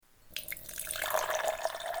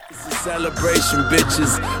It's a celebration,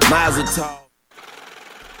 bitches. Mazel tov.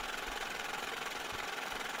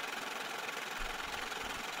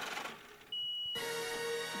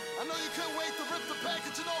 I know you couldn't wait to rip the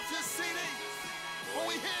packaging off your CD, but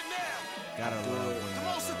we here now. Gotta love when The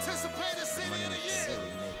most anticipated CD of the year.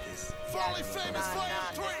 Finally famous for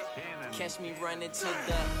M3. Catch me running to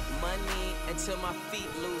the money until my feet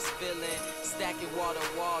lose feeling. Stacking water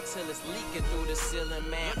wall till it's leaking through the ceiling,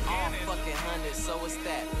 man. All fucking hundreds, so it's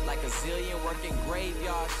that. Like a zillion working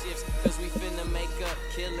graveyard shifts, cause we finna make up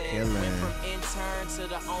killing. Went from intern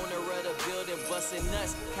to the owner of the building, busting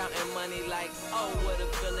nuts, counting money like, oh, what a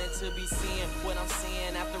feeling to be seeing what I'm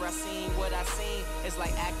seeing after I seen what I seen. It's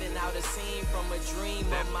like acting out a scene from a dream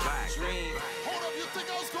of my dream. Hold up, you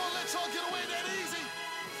think I was gonna let y'all get away that easy?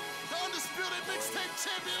 The undisputed mixtape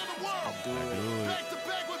champion of the world. Back to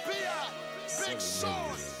back with B.I. Big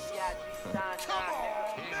Sean. Come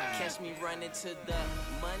on, man. Catch me running to the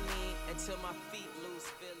money until my feet lose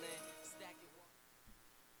feeling. Stacking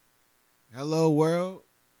Hello, world.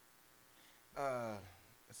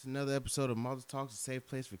 It's another episode of Malta Talks, a safe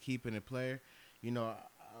place for keeping it player. You know,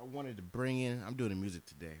 I wanted to bring in. I'm doing the music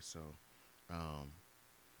today, so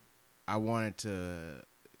I wanted to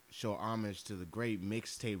show homage to the great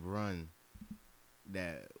mixtape run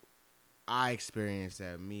that I experienced,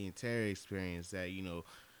 that me and Terry experienced, that, you know,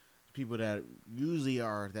 people that usually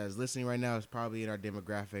that's listening right now is probably in our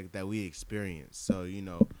demographic that we experience. So, you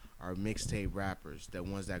know, our mixtape rappers, the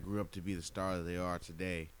ones that grew up to be the star that they are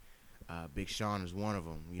today. Big Sean is one of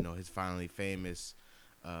them. You know, his finally famous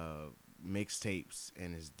mixtapes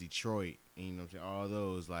and his Detroit, and, you know what I'm saying, all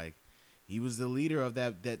those, like, he was the leader of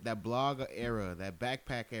that blog era, that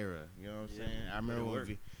backpack era. You know what I'm saying? I remember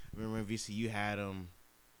when VCU had him.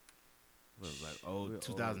 What was it, like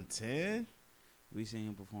 2010? We seen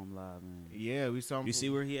him perform live, man. Yeah, we saw him. You see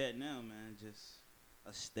where he at now, man? Just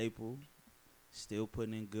a staple. Still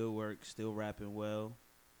putting in good work. Still rapping well.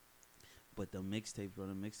 But the mixtapes, bro,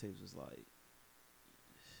 the mixtapes was like,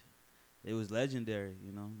 it was legendary,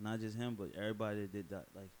 you know? Not just him, but everybody that did that.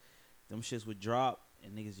 Like, them shits would drop,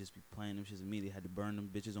 and niggas just be playing them shits immediately. Had to burn them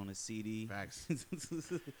bitches on a CD. Facts. And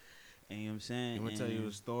you know what I'm saying? I'm going to tell you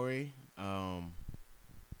a story.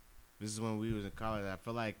 This is when we was in college. I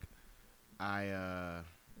feel like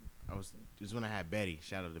this is when I had Betty.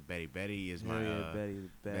 Shout out to Betty. Betty is my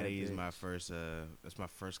Betty is my first that's my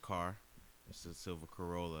first car. It's a silver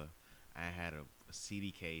Corolla. I had a CD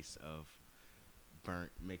case of burnt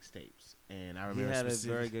mixtapes, and I remember he had a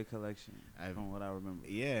very good collection from what I remember.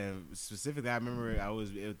 Yeah, specifically I remember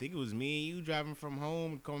I think it was me and you driving from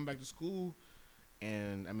home coming back to school,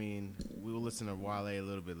 and I mean we would listen to Wale a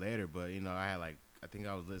little bit later, but you know I think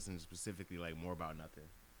I was listening specifically like More About Nothing.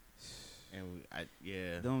 And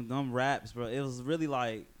them raps, bro. It was really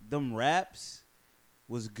like them raps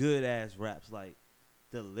was good ass raps. Like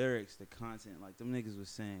the lyrics, the content, like them niggas was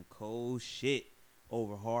saying cold shit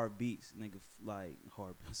over hard beats. Nigga, like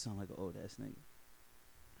hard. I sound like an old ass nigga.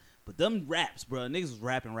 But them raps, bro. Niggas was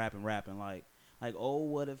rapping. Like oh,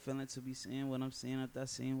 what a feeling to be seeing what I'm seeing after I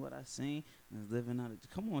seen what I seen and living out.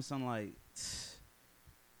 Come on, something like.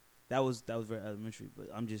 That was very elementary, but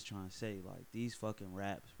I'm just trying to say, like, these fucking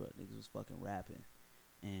raps, bro, niggas was fucking rapping,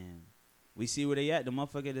 and we see where they at. The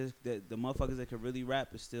motherfuckers that can really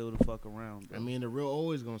rap is still the fuck around, bro. I mean, the real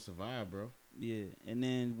always gonna survive, bro. Yeah, and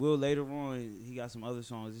then Will later on, he got some other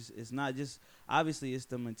songs. It's not just, obviously, it's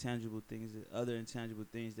them intangible things, the other intangible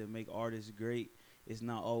things that make artists great. It's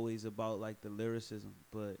not always about, like, the lyricism,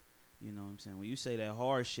 but, you know what I'm saying? When you say that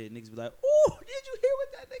hard shit, niggas be like, ooh, did you hear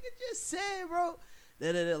what that nigga just said, bro?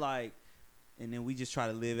 Like, and then we just try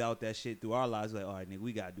to live out that shit through our lives. Like, all right, nigga,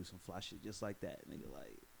 we gotta do some fly shit just like that, nigga.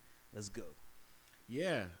 Like, let's go.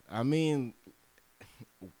 Yeah, I mean,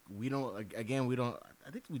 we don't. I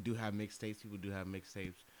think we do have mixtapes. People do have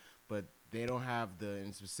mixtapes, but they don't have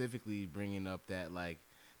and specifically bringing up that like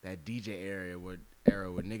that DJ era where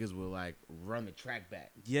niggas will like run the track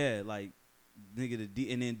back. Yeah, like nigga,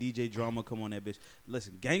 and then DJ Drama come on that bitch.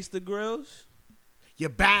 Listen, Gangsta Grills. You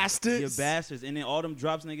bastards. And then all them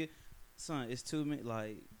drops, nigga. Son, it's 2 minutes,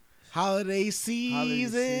 like... Holiday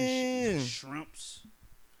season. Shrimps.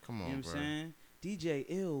 Come on, you know what bro. I'm saying? DJ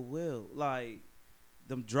Ill Will. Like,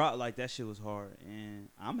 them drop, like, that shit was hard. And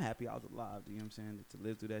I'm happy I was alive, you know what I'm saying, to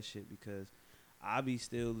live through that shit because I be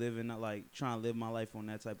still living, like, trying to live my life on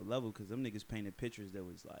that type of level because them niggas painted pictures that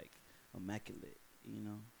was, like, immaculate, you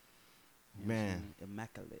know? Man.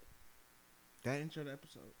 Immaculate. That intro to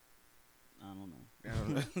episode. I don't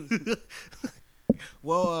know.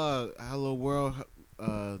 Well, hello world.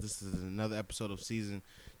 This is another episode of season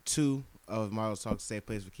 2 of Model Talk, safe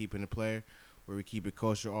place for keeping the player, where we keep it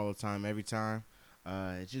kosher all the time, every time.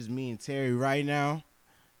 It's just me and Terry right now.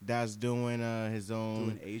 That's doing his own.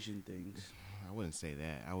 Doing Asian things. I wouldn't say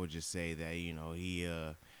that. I would just say that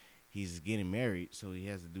he's getting married, so he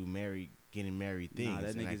has to do getting married things. Nah,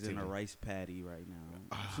 that and nigga's in a activities. rice paddy right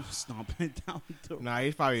now, stomping down the. Nah,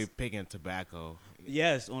 he's probably picking tobacco.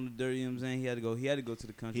 Yes, on the dirty. You know what I'm saying he had to go. He had to go to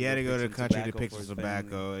the country. He had to go to the country to pick pick some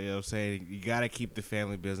tobacco. You know what I'm saying? You got to keep the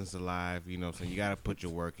family business alive. You know what I'm saying? You got to put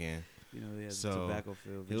your work in. You know, he has So, a tobacco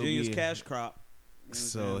field. he'll Virginia's be- cash crop. You know what I'm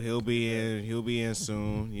So saying? he'll be in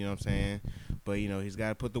soon. You know what I'm saying? But you know he's got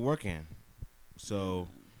to put the work in. So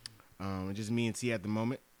it's just me and T at the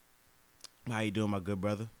moment. How you doing, my good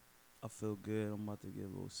brother? I feel good. I'm about to get a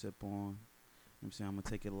little sip on. You know what I'm saying? I'm going to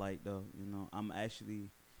take it light, though. You know, I'm actually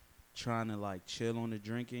trying to, like, chill on the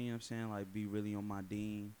drinking, you know what I'm saying? Like, be really on my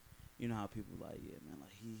Dean. You know how people like, yeah, man, like,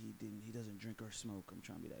 he doesn't drink or smoke. I'm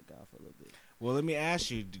trying to be that guy for a little bit. Well, let me ask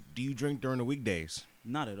you: do you drink during the weekdays?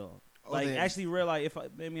 Not at all. Oh, Like, then- actually, real, like, if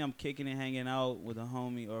maybe I'm kicking and hanging out with a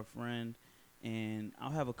homie or a friend, and I'll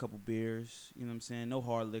have a couple beers, you know what I'm saying? No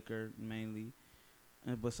hard liquor, mainly.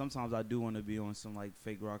 But sometimes I do want to be on some like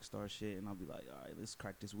fake rock star shit, and I'll be like, all right, let's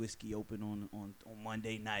crack this whiskey open on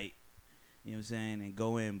Monday night. You know what I'm saying? And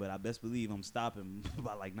go in, but I best believe I'm stopping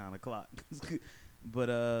by like 9 o'clock. But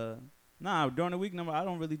nah, during the week, I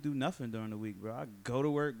don't really do nothing during the week, bro. I go to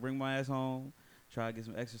work, bring my ass home, try to get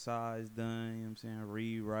some exercise done. You know what I'm saying?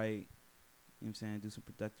 Read, write. You know what I'm saying? Do some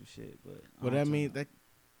productive shit. But Well, that means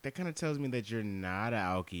that kind of tells me that you're not an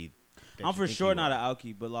alky. that I'm you for think sure you not are. an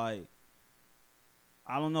alky, but like,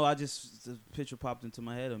 I don't know. The picture popped into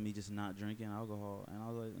my head of me just not drinking alcohol, and I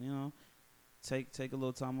was like, you know, take a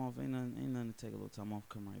little time off. Ain't nothing to take a little time off.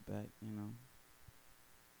 Come right back. You know.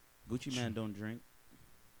 Gucci Man don't drink.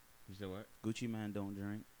 You said what? Gucci Man don't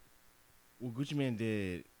drink. Well, Gucci Man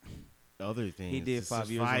did other things. did to 5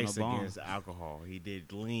 years on suffice the bong. against alcohol. He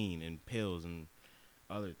did lean and pills and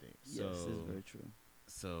other things. Yes, it's very true.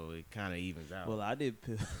 So it kind of evens out. Well, I did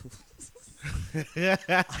pills.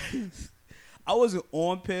 I wasn't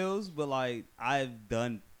on pills, but like I've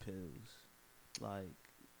done pills. Like,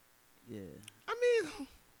 yeah. I mean,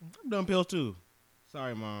 I've done pills too.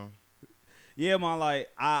 Sorry, Mom. Yeah, man. Like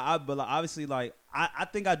but like, obviously, like I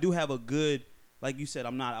think I do have a good, like you said,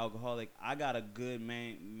 I'm not alcoholic. I got a good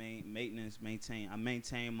maintenance. I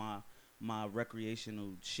maintain my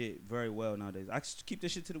recreational shit very well nowadays. I keep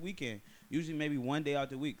this shit to the weekend. Usually maybe one day out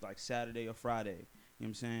the week, like Saturday or Friday. You know what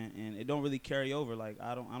I'm saying? And it don't really carry over. Like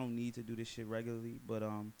I don't need to do this shit regularly. But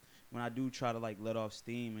when I do try to like let off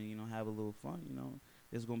steam and, you know, have a little fun, you know,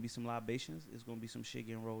 there's gonna be some libations. There's gonna be some shit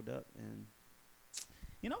getting rolled up, and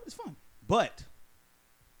you know, it's fun. But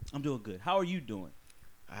I'm doing good. How are you doing?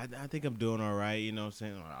 I think I'm doing all right. You know what I'm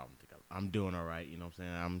saying? I don't think I'm doing all right. You know what I'm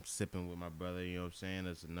saying? I'm sipping with my brother. You know what I'm saying?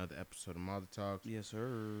 There's another episode of Mother Talks. Yes,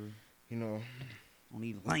 sir. You know, On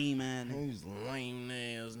these lame man. these lame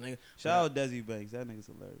nails, nigga. Shout out Desi Banks. That nigga's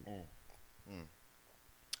hilarious.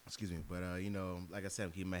 Excuse me, but you know, like I said,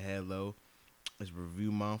 I'm keeping my head low. It's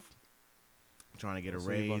review month. I'm trying to get a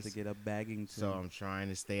So you about raise, to get a bagging too. so I'm trying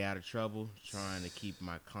to stay out of trouble. Trying to keep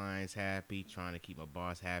my clients happy. Trying to keep my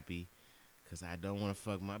boss happy, cause I don't want to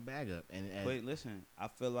fuck my bag up. And Wait, listen. I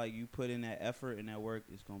feel like you put in that effort and that work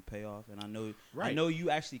is gonna pay off, and I know Right. you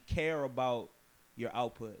actually care about your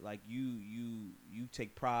output. Like you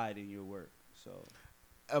take pride in your work. So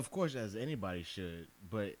of course, as anybody should,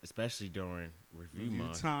 but especially during review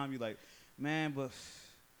month. time, you like, man, but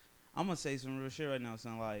I'm gonna say some real shit right now.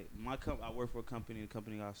 Son, like I work for a company. The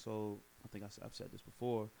company got sold. I think I've said this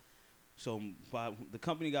before. So the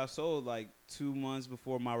company got sold like 2 months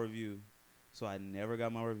before my review. So I never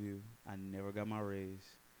got my review. I never got my raise.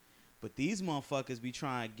 But these motherfuckers be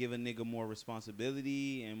trying to give a nigga more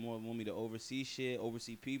responsibility and more want me to oversee shit,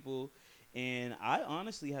 oversee people. And I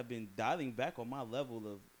honestly have been dialing back on my level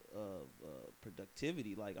of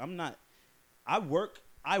productivity. Like I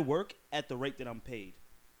work at the rate that I'm paid.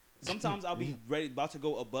 Sometimes I'll be about to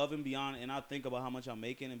go above and beyond, and I'll think about how much I'm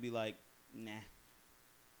making and be like, nah,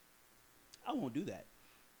 I won't do that.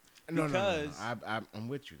 No. Because- I'm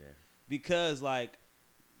with you there. Because like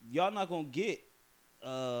y'all not gonna get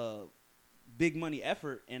big money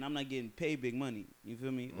effort, and I'm not getting paid big money. You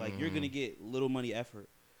feel me? Like you're gonna get little money effort.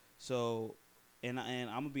 So, and I'm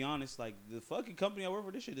gonna be honest, like the fucking company I work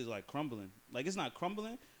for, this shit is like crumbling. Like it's not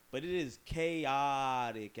crumbling, but it is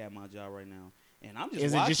chaotic at my job right now. And I'm just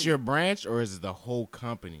Is watching it just your branch or is it the whole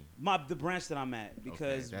company? the branch that I'm at,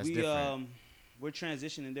 because that's different. we're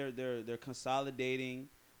transitioning. They're consolidating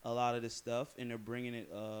a lot of this stuff, and they're bringing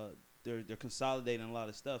it. They're consolidating a lot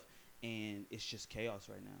of stuff, and it's just chaos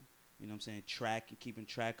right now. You know what I'm saying? Keeping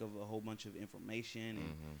track of a whole bunch of information,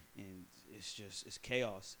 and it's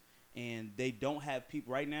chaos. and they don't have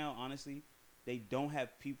people right now. Honestly, they don't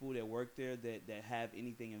have people that work there that have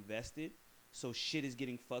anything invested. So shit is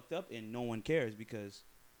getting fucked up, and no one cares because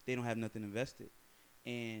they don't have nothing invested.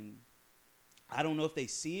 And I don't know if they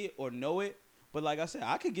see it or know it, but like I said,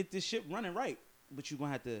 I could get this shit running right, but you're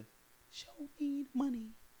gonna have to show me the money.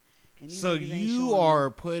 And these So niggas ain't you showing are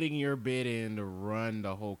me. putting your bid in to run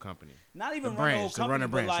the whole company. Not even The run the whole branch, to company, run a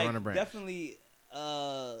branch, but like run a branch. definitely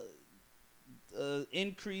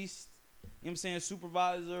increased, you know what I'm saying,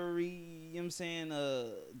 supervisory, you know what I'm saying,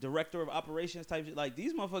 director of operations type shit. Like,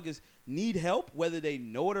 these motherfuckers need help, whether they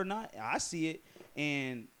know it or not. I see it,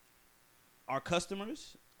 and our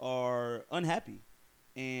customers are unhappy.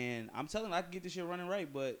 And I'm telling them I can get this shit running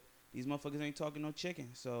right, but these motherfuckers ain't talking no chicken.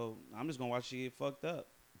 So I'm just gonna watch shit get fucked up.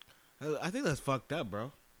 I think that's fucked up,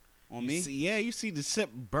 bro. On You me? see, you see the ship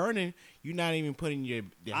burning. You're not even putting your.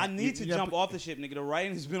 I need to you're not jump off the ship, nigga. The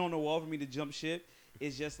writing has been on the wall for me to jump ship.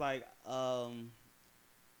 It's just like, I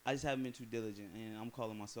just haven't been too diligent, and I'm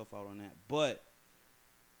calling myself out on that. But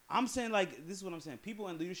I'm saying, like, this is what I'm saying. People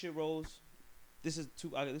in leadership roles, this is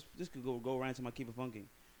too. This could go right into my keep it funky.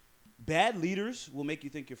 Bad leaders will make you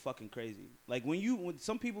think you're fucking crazy. Like when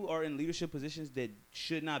some people are in leadership positions that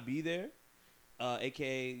should not be there,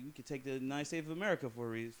 aka you could take the United States of America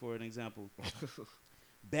for an example.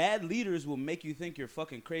 Bad leaders will make you think you're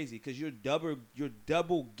fucking crazy because you're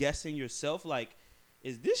double guessing yourself. Like,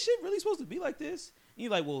 is this shit really supposed to be like this? And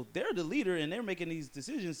you're like, well, they're the leader and they're making these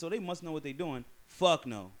decisions, so they must know what they're doing. Fuck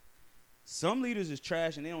no. Some leaders is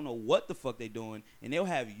trash and they don't know what the fuck they doing, and they'll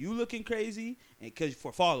have you looking crazy and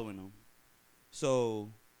for following them.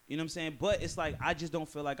 So, you know what I'm saying? But it's like, I just don't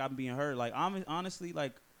feel like I'm being heard. Like, I'm honestly,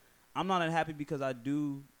 like, I'm not unhappy because I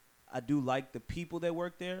do like the people that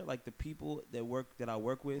work there. Like, the people that I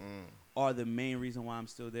work with are the main reason why I'm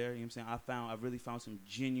still there. You know what I'm saying? I really found some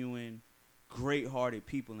genuine, great-hearted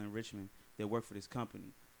people in Richmond that work for this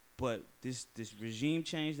company. But this regime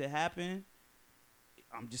change that happened,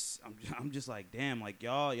 I'm just like, damn, like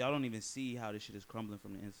y'all don't even see how this shit is crumbling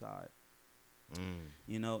from the inside.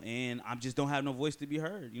 You know, and I just don't have no voice to be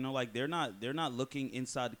heard. You know, like they're not looking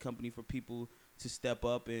inside the company for people to step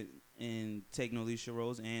up and take no leadership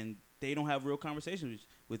roles, and they don't have real conversations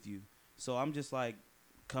with you. So I'm just like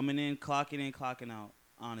coming in, clocking out,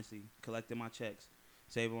 honestly, collecting my checks,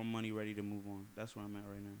 saving my money, ready to move on. That's where I'm at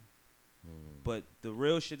right now. But the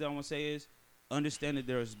real shit that I want to say is understand that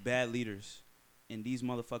there's bad leaders. And these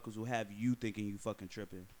motherfuckers will have you thinking you fucking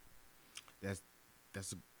tripping. That's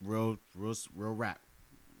a real rap.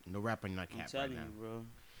 No rap on that cap right I'm telling now. you, bro.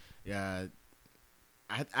 Yeah,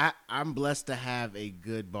 I'm blessed to have a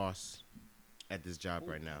good boss at this job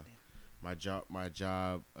right now. My job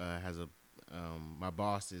has a my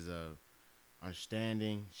boss is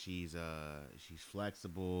understanding. She's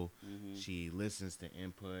flexible. Mm-hmm. She listens to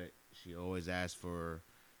input. She always asks for,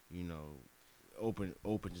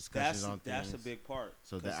 open discussions on things. That's a big part.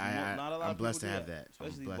 So that not a lot I'm of blessed to people do have that. I'm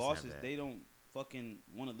Especially blessed to have bosses, that. they don't fucking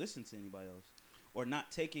want to listen to anybody else or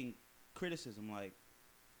not taking criticism. Like,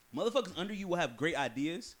 motherfuckers under you will have great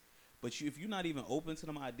ideas, but if you're not even open to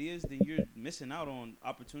them ideas, then you're missing out on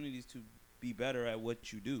opportunities to be better at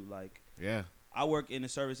what you do. Like, Yeah. I work in the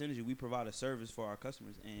service industry. We provide a service for our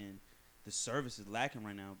customers, and the service is lacking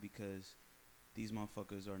right now because these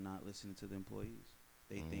motherfuckers are not listening to the employees.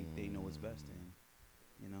 They think they know what's best, and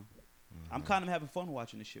I'm kind of having fun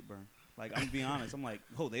watching this shit burn. Like, I'm being honest. I'm like,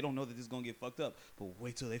 oh, they don't know that this is gonna get fucked up, but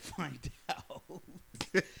wait till they find out.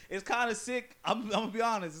 It's kind of sick. I'm gonna be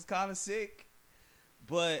honest. It's kind of sick,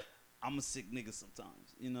 but I'm a sick nigga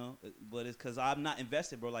sometimes, But it's because I'm not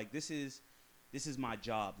invested, bro. Like, this is my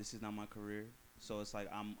job. This is not my career. So it's like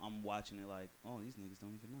I'm watching it like, oh, these niggas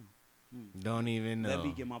don't even know. Don't even know. Let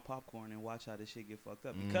me get my popcorn and watch how this shit get fucked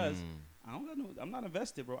up because I'm not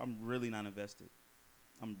invested, bro. I'm really not invested.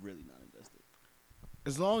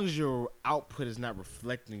 As long as your output is not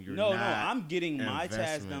reflecting your No, I'm getting my task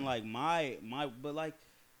investment. done. Like my, but like,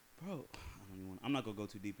 bro, I'm not gonna go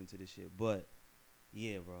too deep into this shit. But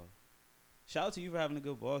yeah, bro. Shout out to you for having a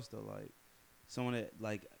good boss though. Like someone that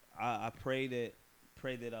like I pray that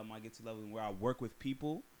I might get to a level where I work with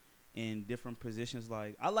people in different positions.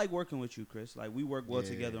 Like, I like working with you, Chris. Like, we work well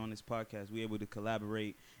together on this podcast. We're able to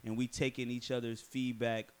collaborate, and we take in each other's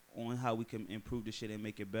feedback on how we can improve the shit and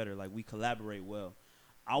make it better. Like, we collaborate well.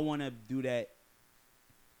 I want to do that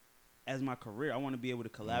as my career. I want to be able to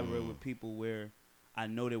collaborate with people where I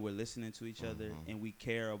know that we're listening to each other and we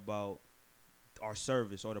care about our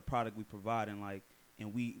service or the product we provide, and like,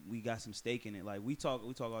 and we got some stake in it. Like, we talk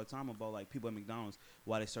all the time about like people at McDonald's,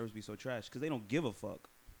 why their service be so trash, because they don't give a fuck.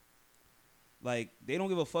 Like they don't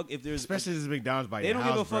give a fuck if there's especially this McDonald's by they your don't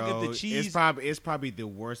house, give a fuck if bro. the cheese- It's probably the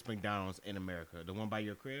worst McDonald's in America. The one by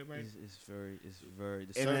your crib, right? it's very the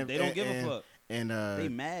And serv- then- they don't give and- a fuck. And They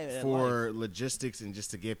mad at for logistics and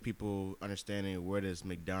just to get people understanding where this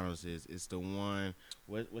McDonald's is. It's the one.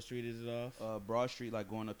 What street is it off? Broad Street, like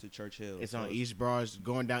going up to Churchill. It's So on East Broad,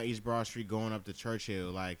 going down East Broad Street, going up to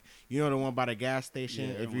Churchill. Like you know the one by the gas station.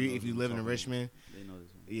 Yeah, if everyone you knows if you what live I'm in talking Richmond, about. They know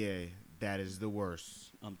this one. yeah, that is the worst.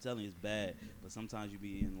 I'm telling you, it's bad. But sometimes you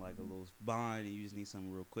be in like a little bind and you just need something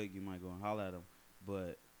real quick. You might go and holler at them.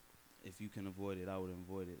 But if you can avoid it, I would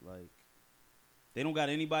avoid it. Like they don't got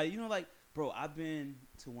anybody. You know, like bro, I've been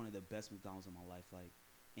to one of the best McDonald's in my life. Like,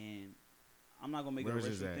 and I'm not gonna make Where it a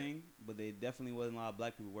was this racial at? thing, but there definitely wasn't a lot of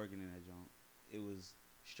black people working in that joint. It was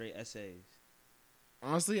straight essays.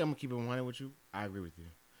 Honestly, I'm gonna keep it 100 with you. I agree with you.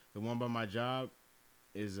 The one by my job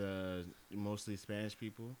is mostly Spanish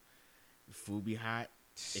people. Food be hot.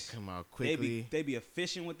 It come out quickly. They be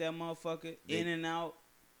efficient with that motherfucker, in and out.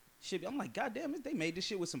 Shit, I'm like, goddamn it, they made this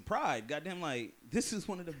shit with some pride. Goddamn, like this is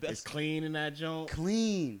one of the best. It's clean in that joint.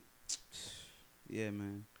 Clean. Yeah,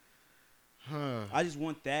 man. Huh. I just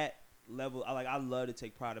want that level. I love to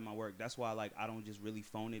take pride in my work. That's why I don't just really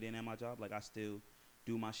phone it in at my job. Like I still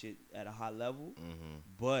do my shit at a high level. Mm-hmm.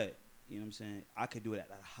 But you know what I'm saying? I could do it at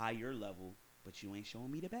a higher level, but you ain't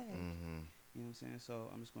showing me the bag. Mm-hmm. You know what I'm saying? So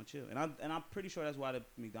I'm just gonna chill. And I'm pretty sure that's why the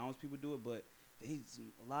McDonald's people do it, but a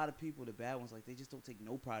lot of people, the bad ones, like they just don't take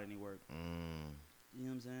no pride in their work. Mm. You know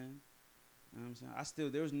what I'm saying? You know what I'm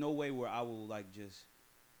saying? There's no way where I will like just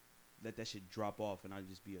let that shit drop off and I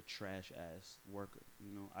just be a trash ass worker.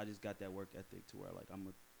 You know, I just got that work ethic to where like I'm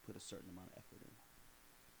gonna put a certain amount of effort in.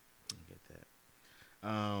 I get that.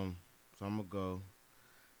 So I'm gonna go.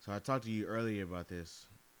 So I talked to you earlier about this,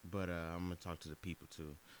 but I'm gonna talk to the people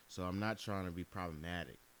too. So I'm not trying to be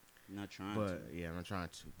problematic, I'm not trying but to. yeah, I'm not trying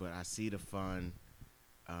to. But I see the fun.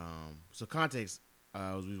 So context. We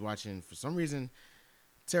was watching for some reason.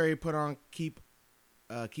 Terry put on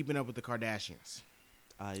Keeping Up with the Kardashians.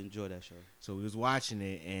 I enjoy that show. So we was watching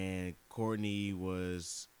it, and Courtney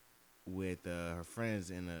was with her friends,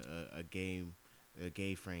 and a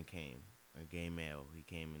gay friend came, a gay male. He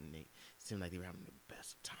came, and they seemed like they were having the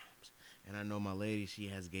best of times. And I know my lady, she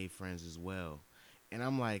has gay friends as well. And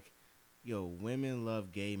I'm like, yo, women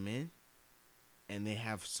love gay men, and they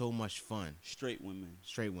have so much fun. Straight women.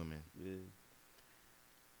 Straight women. Yeah.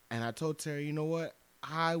 And I told Terry, you know what?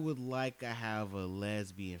 I would like to have a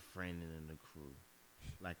lesbian friend in the crew.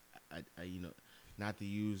 Like, I you know, not to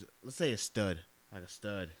use, let's say a stud. Like a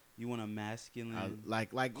stud. You want a masculine,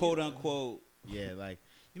 Like quote unquote. Yeah, like,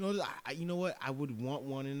 you know, you know what? I would want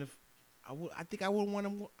one in the. I think I would want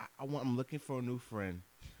him. I'm looking for a new friend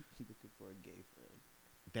Looking for a gay friend.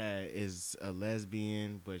 that is a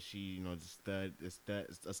lesbian, but she, you know,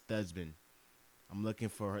 a studsman. I'm looking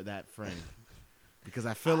for that friend because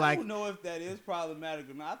I feel I like don't know if that is problematic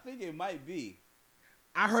or not. I think it might be.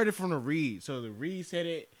 I heard it from the Reed. So the Reed said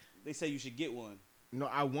it. They say you should get one. No,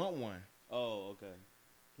 I want one. Oh, okay.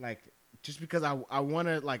 Like, just because I want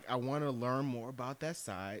to learn more about that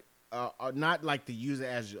side. Not like to use it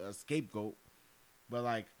as a scapegoat, but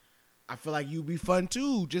like I feel like you'd be fun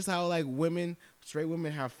too. Just how like straight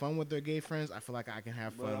women have fun with their gay friends. I feel like I can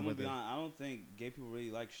have But fun I'm gonna with be it. honest, I don't think gay people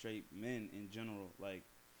really like straight men in general. Like,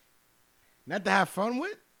 Not to have fun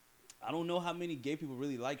with. I don't know how many gay people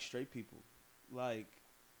really like straight people. Like,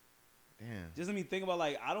 Damn. just let me think about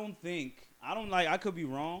like I could be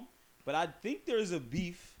wrong, but I think there's a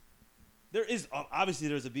beef. There is obviously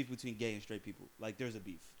there's a beef between gay and straight people. Like there's a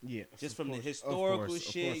beef. Yeah. Just of from course, the of historical course,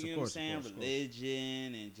 shit, of you know what I'm course, saying? of course.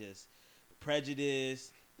 Religion and just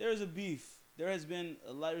prejudice. There's a beef. There's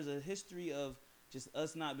a history of just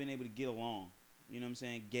us not being able to get along. You know what I'm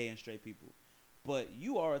saying? Gay and straight people. But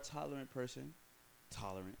you are a tolerant person.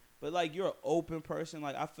 But like you're an open person.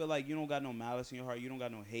 Like I feel like you don't got no malice in your heart. You don't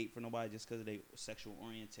got no hate for nobody just because of their sexual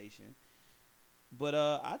orientation. But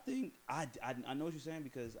I think I know what you're saying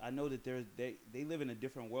because I know that they live in a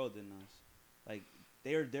different world than us. Like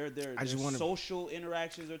their social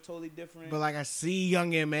interactions are totally different. But like I see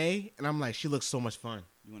Young M.A. and I'm like, she looks so much fun.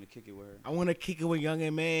 You want to kick it with her? I want to kick it with Young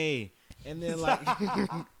M.A. And then like,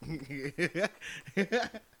 I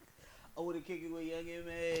want to kick it with Young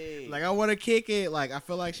M.A. like I want to kick it. Like I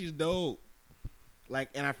feel like she's dope. Like,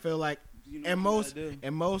 and I feel like, You know and what you gotta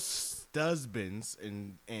do. most husbands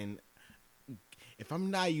and if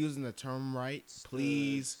I'm not using the term right,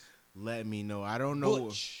 please let me know. I don't know,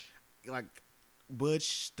 Butch. like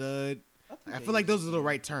butch, stud. I think feel like they those use are the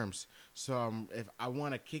right terms. So if I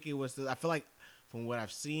want to kick it with, I feel like from what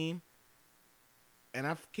I've seen, and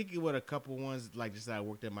I've kicked it with a couple ones like just that I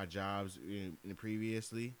worked at my jobs in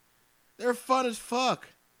previously. They're fun as fuck.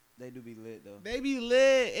 They do be lit though. They be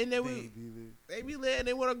lit, and They be lit. they be lit, and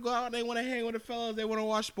they want to go out, and they want to hang with the fellas, they want to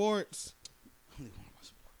watch sports. They wanna watch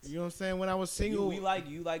sports. You know what I'm saying? When I was single, You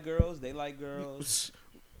like girls. They like girls.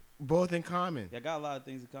 both in common. I got a lot of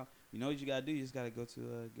things in common. You know what you gotta do? You just gotta go to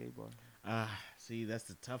a gay bar See, that's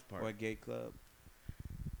the tough part. or a gay club,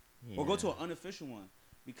 Yeah. or go to an unofficial one.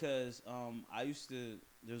 Because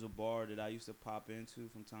there's a bar that I used to pop into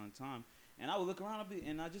from time to time, and I would look around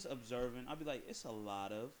and I just observing. I'd be like, it's a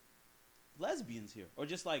lot of lesbians here, or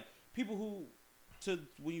just like people who,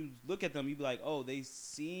 when you look at them, you'd be like, oh, they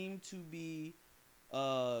seem to be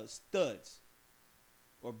studs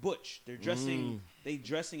or butch. They're dressing. They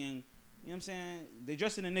dressing in. You know what I'm saying? They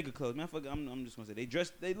dress in nigga clothes. Man, I'm just gonna say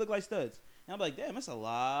they look like studs. And I'm like, damn, that's a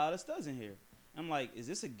lot of studs in here. I'm like, is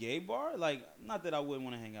this a gay bar? Like, not that I wouldn't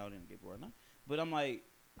want to hang out in a gay bar, no. But I'm like,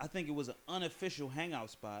 I think it was an unofficial hangout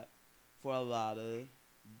spot for a lot of.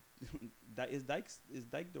 Is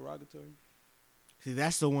dyke derogatory? See,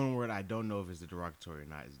 that's the one word I don't know if it's a derogatory or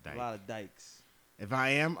not. Is dyke. A lot of dykes. If I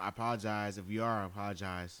am, I apologize. If you are, I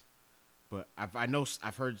apologize. But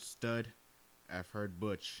I've heard stud, I've heard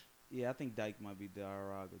butch. Yeah, I think dyke might be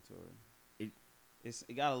derogatory.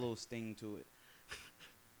 It got a little sting to it.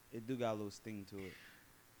 It do got a little sting to it.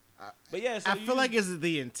 But yeah, so I feel like it's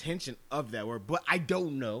the intention of that word, but I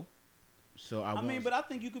don't know. So I mean, but I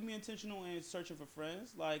think you could be intentional in searching for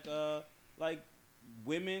friends. Like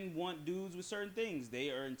women want dudes with certain things. They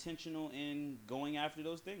are intentional in going after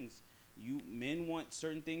those things. Men want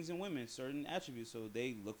certain things in women, certain attributes. So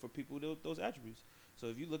they look for people with those attributes. So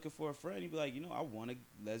if you're looking for a friend, you'd be like, I want a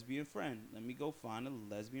lesbian friend. Let me go find a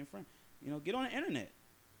lesbian friend. Get on the internet.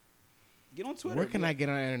 Get on Twitter. Where can I get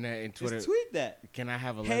on the internet and Twitter? Just tweet that. Can I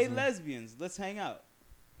have a Hey, lesbian? lesbians, let's hang out.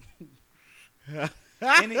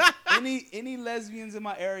 any lesbians in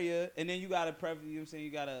my area, and then you gotta preface. You know what I'm saying?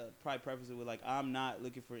 You gotta probably preface it with like, I'm not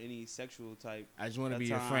looking for any sexual type. I just want to at be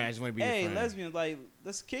your time. friend. I just want to be your Hey, friend. lesbians, like,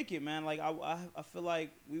 let's kick it, man. Like, I feel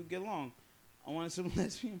like we would get along. I wanted some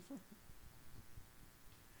lesbian friends.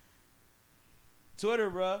 Twitter,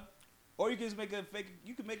 bruh. Or you can just make a fake.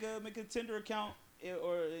 You can make a Tinder account,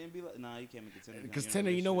 and be like, nah, you can't make a Tinder account. Because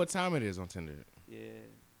Tinder, you know what time it is on Tinder. Yeah,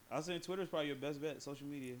 I was saying Twitter is probably your best bet. Social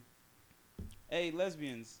media. Hey,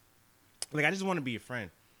 lesbians, Like, I just want to be your friend.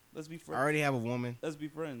 let's be I friends. already have a woman. Let's be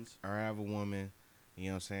friends. I already have a woman. You know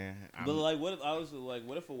what I'm saying? But like, what if I was like,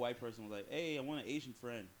 what if a white person was like, hey, I want an Asian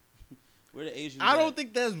friend? Where the Asians? I at? don't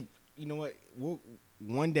think that's. You know what?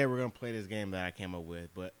 One day we're gonna play this game that I came up with,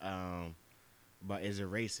 but is it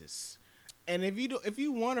racist? And if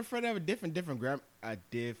you want a friend to have a different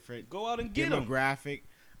Go out and get 'em. demographic,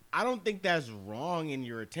 I don't think that's wrong in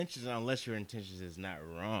your intentions unless your intentions is not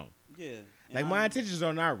wrong. Yeah. Like, my intentions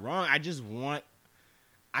are not wrong. I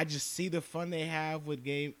just see the fun they have with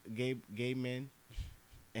gay men,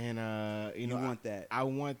 and You want that. I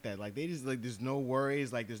want that. Like, they just like, there's no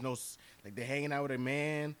worries. Like, there's no like, they're hanging out with a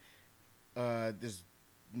man. There's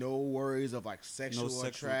no worries of like sexual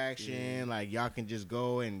attraction. yeah. Like, y'all can just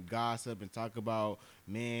go and gossip and talk about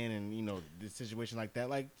men and the situation like that.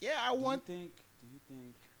 Like, yeah, I want. Do you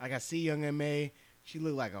think? Like, I see young M.A. She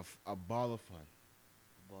looked like a ball of fun.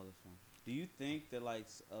 Ball of fun. Do you think that like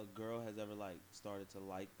a girl has ever like started to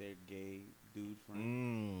like their gay dude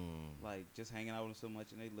friend? Like, just hanging out with him so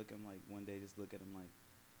much, and they look at him like one day, just look at him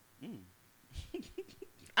like,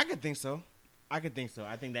 I could think so. I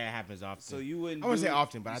think that happens often. So you wouldn't. I wouldn't say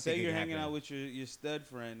often, but I think say you're it hanging happens. out with your stud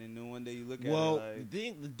friend, and then one day you look at Well, her like.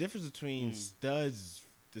 the difference between the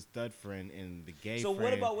stud friend and the gay So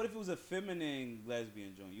friend. what if it was a feminine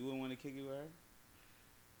lesbian joint? You wouldn't want to kick it with her?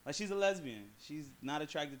 Like, she's a lesbian. She's not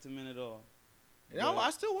attracted to men at all. No, I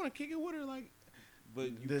still want to kick it with her. Like,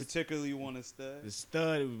 But you The- particularly want a stud? the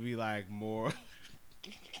stud would be like more.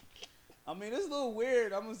 I mean, it's a little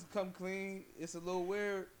weird. I'm going to come clean. It's a little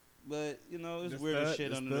weird, but, there's weirder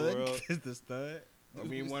shit under the world. Is the stud? I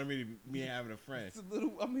mean, you wanted me having a friend. It's a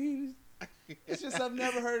little, I mean, it's just I've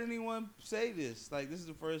never heard anyone say this. Like, this is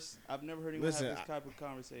the first, I've never heard anyone Listen, have this type of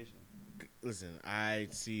conversation. Listen, I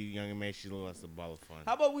see young May. She looks like a ball of fun.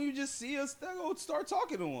 How about when you just see us, go start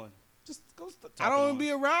talking to one? Just go start I talking don't to want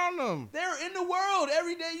to one. be around them. They're in the world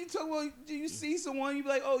every day. You talk about, you see someone, you be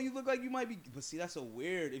like, oh, you look like you might be. But see, that's so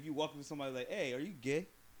weird. If you walk up to somebody like, hey, are you gay?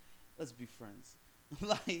 Let's be friends.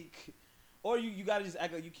 Like, or you gotta just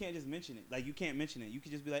act like you can't just mention it. Like, you can't mention it. You can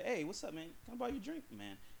just be like, hey, what's up, man? Can I buy you a drink,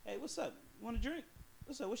 man? Hey, what's up? You want a drink?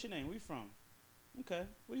 What's up? What's your name? Where you from? Okay.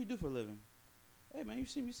 What do you do for a living? Hey, man, you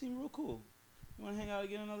seem real cool. You want to hang out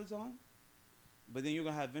again another time? But then you're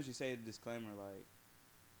gonna have eventually say a disclaimer like,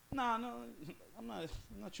 nah, no, I'm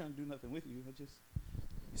not trying to do nothing with you. You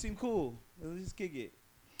seem cool. Let's just kick it.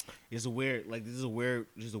 It's a weird, like this is a weird,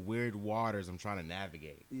 just a weird waters I'm trying to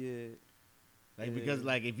navigate. Yeah. Like because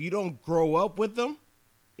like if you don't grow up with them,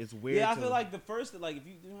 it's weird. Yeah, I feel like the first, like if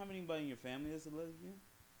you don't have anybody in your family that's a lesbian.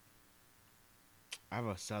 I have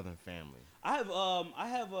a Southern family. I have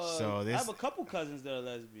a couple cousins that are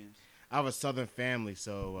lesbians. I have a Southern family,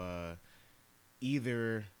 so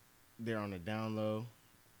either they're on the down low,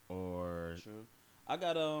 or True. I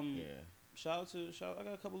got yeah. Shout out. I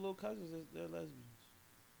got a couple little cousins they're lesbians.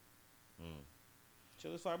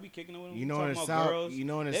 Chill as far. I be kicking it with them. You know, talking in the about South, girls. you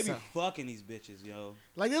know, in the They be South, fucking these bitches, yo.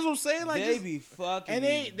 like that's what I'm saying. Like they just, be fucking. and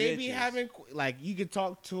these they be bitches. having like you can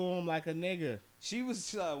talk to them like a nigga. She was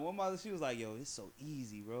she was like, "Yo, it's so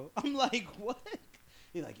easy, bro." I'm like, "What?"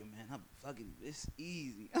 He's like, "Yo, man, I'm fucking. It's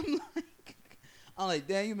easy." I'm like,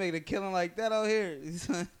 "Damn, you making a killing like that out here?"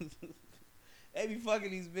 They be fucking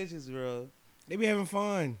these bitches, bro. They be having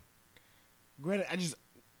fun. Granted,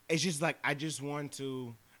 it's just like I just want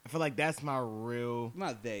to. I feel like that's my real.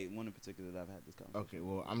 Not they. One in particular that I've had this conversation. Okay,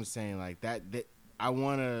 well, I'm saying like that I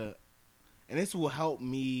want to, and this will help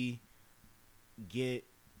me get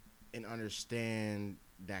and understand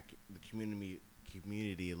that the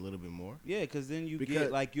community a little bit more. Yeah, because then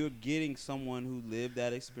you're getting someone who lived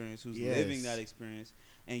that experience, who's Yes. living that experience,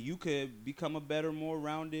 and you could become a better, more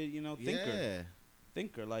rounded, thinker. Yeah.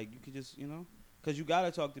 Thinker, like you could just, because you gotta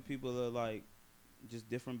talk to people that are like just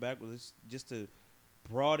different backgrounds, just to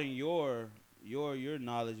broaden your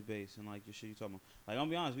knowledge base and like your shit you talking about. Like, I'll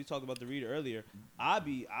be honest, we talked about the Reader earlier. I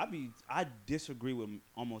disagree with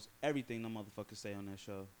almost everything the motherfuckers say on that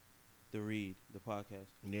show, The Read, the podcast.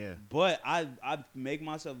 Yeah. But I make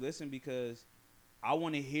myself listen because I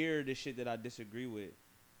want to hear the shit that I disagree with,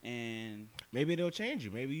 and Maybe they'll change you.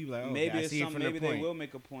 Maybe you like, maybe I it's see it some, from maybe the they point. will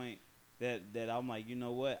make a point that I'm like, you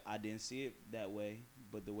know what, I didn't see it that way,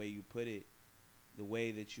 but the way you put it, the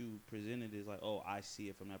way that you presented is like, oh, I see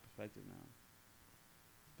it from that perspective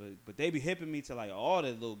now. But they be hipping me to like all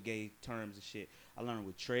the little gay terms and shit. I learned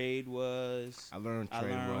what trade was. I learned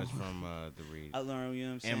was from the Read. I learned, you know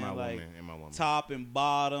what I'm saying? And my like, woman. Top and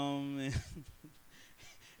bottom.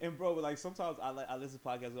 And bro, like sometimes I listen to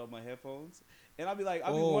podcasts without my headphones. And I'll be like,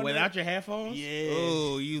 without your headphones? Yeah.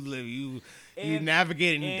 Oh, you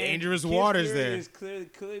navigating dangerous Kid waters Fury there.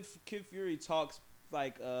 is Kid Fury talks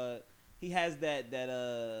like he has that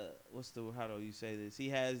how do you say this? He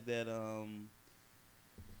has that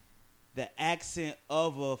the accent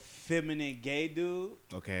of a feminine gay dude.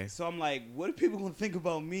 Okay. So I'm like, what are people gonna think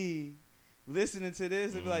about me listening to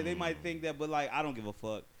this? And be like, they might think that, but like, I don't give a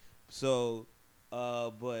fuck. So,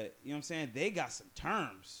 but you know what I'm saying? They got some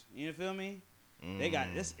terms. You feel me? They got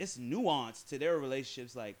this. It's nuance to their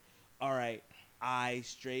relationships. Like, all right, I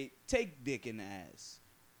straight take dick in the ass,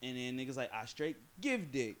 and then niggas like, I straight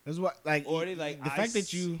give dick. That's what like. Or they like, the fact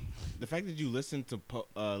that you listen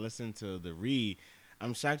to the Read.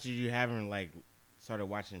 I'm shocked that you haven't like started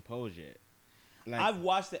watching Pose yet. Like, I've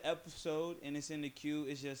watched the episode and it's in the queue.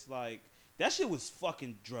 It's just like that shit was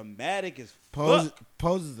fucking dramatic as fuck.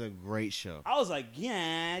 Pose is a great show. I was like,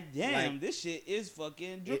 yeah, damn, Like, this shit is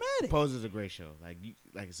fucking dramatic. Pose is a great show. Like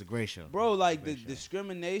it's a great show, Bro, like the show.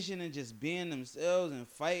 discrimination and just being themselves and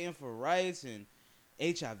fighting for rights and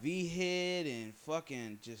HIV hit and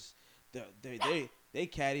fucking just they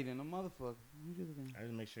cattied in a motherfucker. I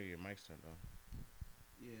just make sure your mic's turned on.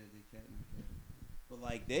 Yeah, they catty. But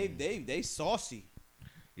like they saucy.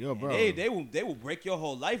 Yo, bro, They will break your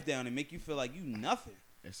whole life down and make you feel like you nothing.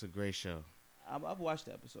 it's a great show. I've watched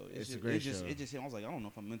the episode. It's a great show. It just I was like, I don't know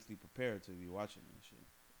if I'm mentally prepared to be watching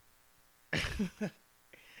this shit.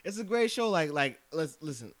 It's a great show. Like let's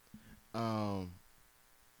listen.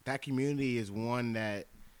 That community is one that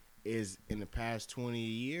is in the past 20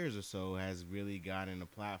 years or so has really gotten a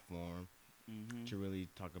platform to really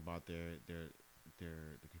talk about the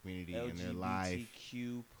community and their life.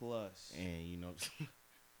 LGBTQ plus. And you know,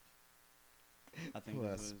 I think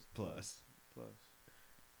plus.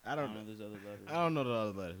 I don't know. There's other letters. I don't know the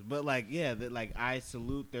other letters, but like, yeah, like I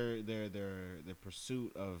salute their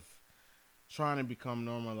pursuit of trying to become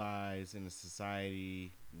normalized in a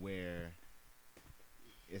society where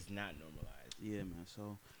it's not normalized. Yeah, man.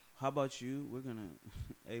 So, how about you? We're gonna,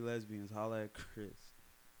 hey lesbians, holla at Chris.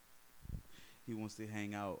 He wants to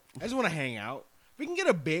hang out. I just want to hang out. If we can get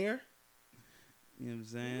a beer. You know what I'm You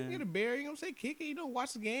saying? get a beer, you know what I'm saying? Kick it,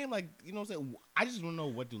 watch the game. Like, you know what I'm saying? I just don't know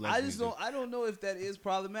what do lesbians do. I don't know if that is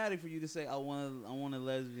problematic for you to say I want a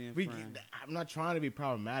lesbian friend. I'm not trying to be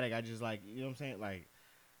problematic. I just like, you know what I'm saying? Like,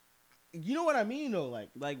 you know what I mean though?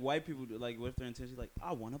 Like white people do, like with their intention, like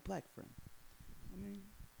I want a black friend. I mean,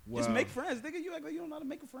 well, just make friends, nigga. You act like you don't know how to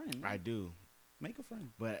make a friend. Man. I do. Make a friend.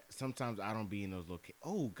 But sometimes I don't be in those locations.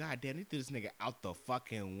 Oh, goddamn, they threw this nigga out the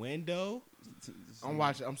fucking window. I'm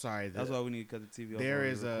watching. I'm sorry. That's why we need to cut the TV off. There while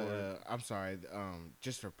we is record. I'm sorry.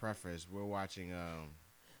 Just for preface, we're watching.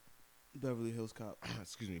 Beverly Hills Cop.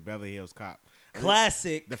 Excuse me, Beverly Hills Cop.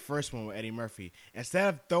 Classic. The first one with Eddie Murphy. Instead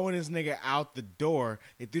of throwing this nigga out the door,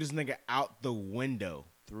 they threw this nigga out the window.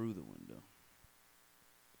 Through the window.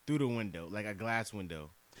 Through the window, like a glass window.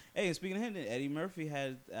 Hey, and speaking of him, Eddie Murphy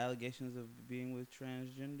had allegations of being with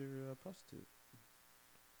transgender prostitute.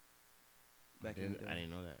 Back in the day. I didn't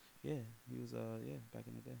know that. Yeah, he was. Back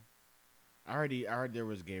in the day. I heard there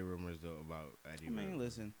was gay rumors though about Eddie. I mean, Murphy.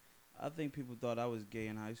 listen. I think people thought I was gay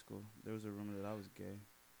in high school. There was a rumor that I was gay.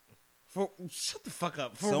 Shut the fuck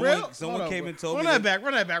up. For Someone- real? someone Hold on, came bro. and told run me that that- back.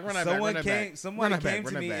 Run that back. Run that back. Someone Run that came. back. Someone Run that came back,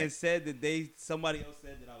 to run me that back. and said that somebody else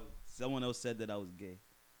said that I was. Someone else said that I was gay.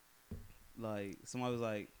 Like somebody was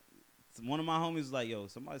like, one of my homies was like, "Yo,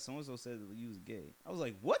 somebody, so and so said that you was gay." I was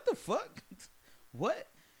like, "What the fuck? What?"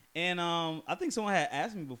 And I think someone had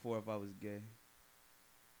asked me before if I was gay.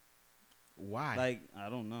 Why? Like I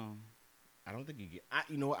don't know. I don't think you get.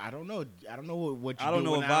 You know what? I don't know. I don't know what you I don't do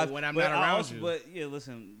know when, if when I'm but not I around also- you. But yeah,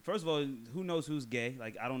 listen. First of all, who knows who's gay?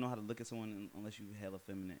 Like I don't know how to look at someone unless you hella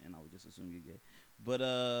feminine, and I would just assume you're gay. But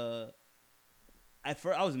at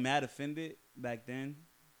first I was mad offended back then.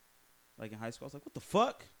 Like in high school, I was like, "What the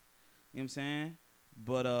fuck?" You know what I'm saying?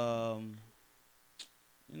 But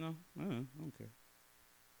you know, I don't care.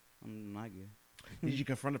 I'm not gay. Did you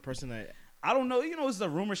confront a person that? I don't know. You know, it's the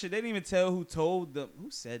rumor shit. They didn't even tell who told them. Who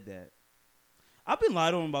said that? I've been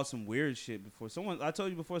lied on about some weird shit before. I told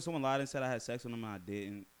you before, someone lied and said I had sex with them and I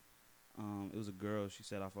didn't. It was a girl. She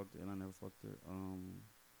said I fucked her and I never fucked her.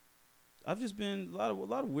 I've just been a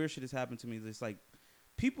lot of weird shit has happened to me. It's like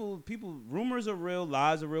people. Rumors are real.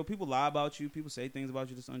 Lies are real. People lie about you. People say things about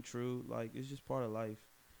you that's untrue. Like it's just part of life,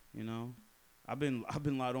 you know. I've been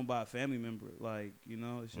lied on by a family member. Like you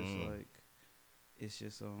know, it's just like it's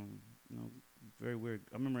just you know, very weird.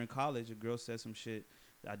 I remember in college, a girl said some shit.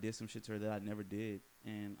 I did some shit to her that I never did,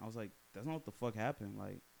 and I was like, "That's not what the fuck happened."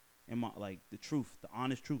 Like, the truth, the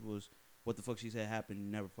honest truth was what the fuck she said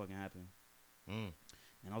happened never fucking happened. And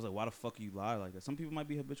I was like, "Why the fuck you lie like that?" Some people might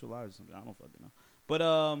be habitual liars or something. I don't fucking know. But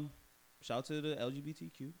shout out to the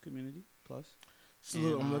LGBTQ community plus.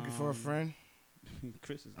 Salute. And, I'm looking for a friend.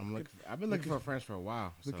 Chris is. I've been looking for friends for a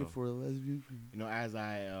while. Looking so, for a lesbian friend. you know, as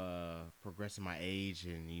I progress in my age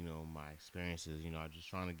and you know my experiences, you know, I'm just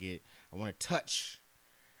trying to get. I want to touch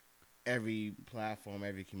every platform,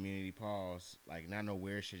 every community. Pause. Like not no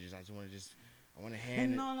weird shit. I want to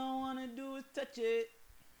hand. And all I wanna do is touch it.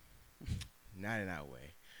 Not in that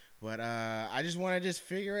way, but I just want to just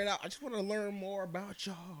figure it out. I just want to learn more about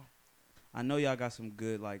y'all. I know y'all got some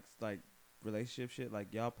good like relationship shit.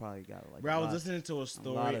 Like y'all probably got like. Bro, I was listening to a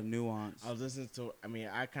story. A lot of nuance. I was listening to. I mean,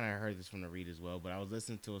 I kind of heard this from the read as well, but I was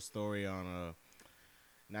listening to a story on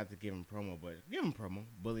not to give him promo, but give him promo.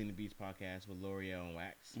 Bully in the Beats podcast with L'Oreal and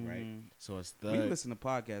Wax, right? So it's We listen to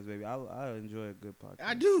podcasts, baby. I enjoy a good podcast.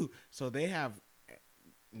 I do. So they have.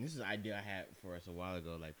 And this is an idea I had for us a while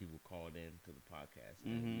ago. Like people called in to the podcast,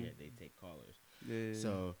 and they take callers. Yeah.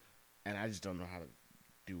 So, and I just don't know how to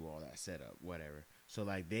do all that setup, whatever. So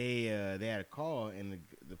like they had a call, and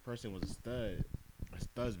the person was a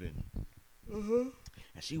husband, and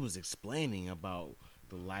she was explaining about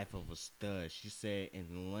the life of a stud. She said,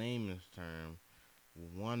 in layman's term,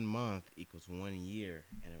 1 month equals 1 year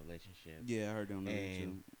in a relationship. Yeah, I heard them.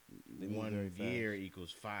 And They move 1 very year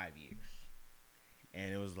equals 5 years.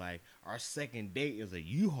 And it was like, our second date is a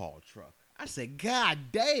U-Haul truck. I said, God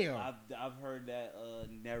damn. I've heard that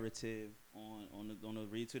narrative on the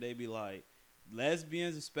read too. They be like,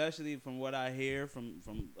 lesbians, especially from what I hear from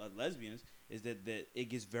lesbians, is that it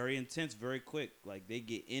gets very intense very quick. Like they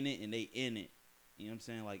get in it and they in it. You know what I'm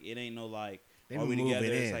saying? Like it ain't no like, They are we be moving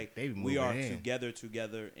together? It's in. like They be we are moving in.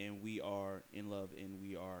 together, and we are in love, and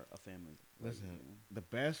we are a family. Like, Listen, you know. the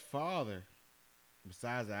best father,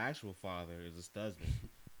 besides the actual father, is a studman.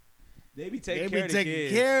 They be They taking be care of the taking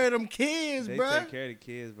kids. care of them kids, They bruh. take care of the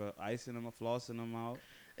kids, bro. Icing them, flossing them out.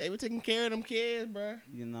 They be taking care of them kids, bruh.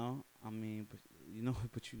 You know, I mean, but you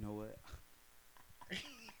know what?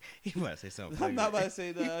 You about to say something. I'm not about to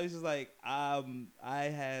say that. I was just like, I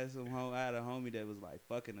had a homie that was like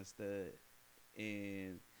fucking a stud,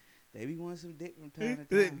 and they be wanting some dick from time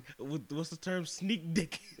to time. What's the term? Sneak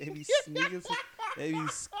dick. They be sneaking, they be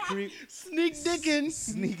Sneak dicking.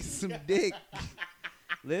 sneaking some dick.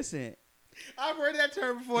 Listen, I've heard that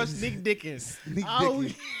term before. Sneak dicking. Sneak Oh,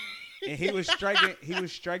 dicking. And he was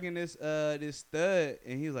striking this stud,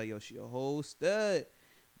 and he was like, "Yo, she a whole stud."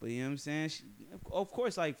 But you know what I'm saying? Of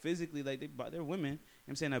course, like physically, like they're women. You know what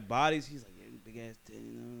I'm saying their bodies. He's like, yeah, big ass titty.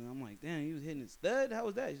 I'm like, damn, you was hitting a stud? How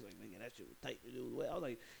was that? She's like, nigga, that shit was tight to do. I was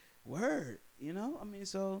like, word, you know? I mean,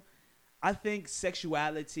 so I think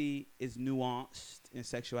sexuality is nuanced, and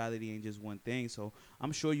sexuality ain't just one thing. So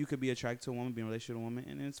I'm sure you could be attracted to a woman, be in a relationship with a woman,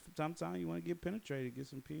 and then from time to time you want to get penetrated, get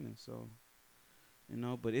some penis. So, you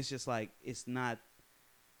know, but it's just like, it's not.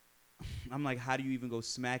 I'm like, how do you even go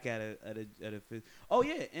smack at a oh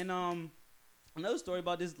yeah, and another story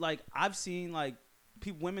about this, like I've seen like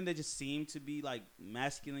women that just seem to be like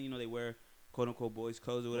masculine, you know, they wear quote unquote boys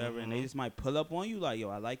clothes or whatever, and they just might pull up on you like, yo,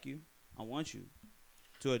 I like you, I want you,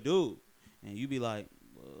 to a dude, and you be like,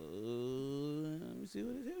 let me see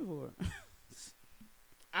what it's here for.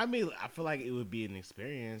 I mean, I feel like it would be an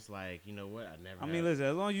experience. Like, you know what? I mean, listen.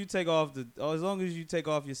 As long as you take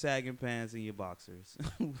off your sagging pants and your boxers,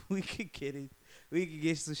 we could get it. We could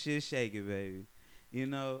get some shit shaking, baby. You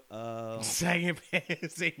know, sagging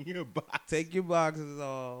pants and your boxers. Take your boxers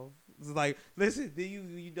off. It's like, listen. Then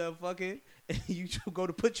you done fucking, and you go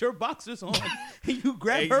to put your boxers on, and you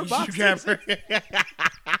grab her boxers.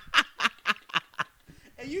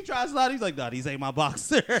 And you try to slide. He's like, nah, these ain't my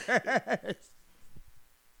boxers.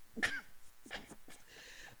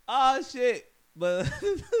 Oh shit! But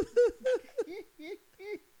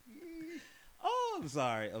oh, I'm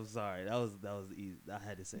sorry. That was easy. I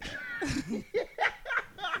had to say that.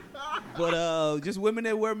 But just women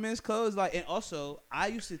that wear men's clothes, like, and also I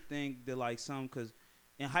used to think that like because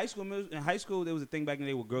in high school there was a thing back in the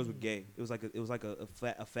day where girls were gay. It was like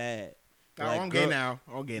a fad. I'm gay now.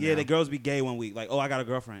 Yeah, the girls be gay one week. Like, oh, I got a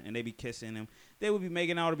girlfriend, and they be kissing them. They would be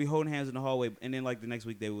making out or be holding hands in the hallway, and then like the next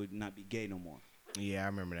week they would not be gay no more. Yeah, I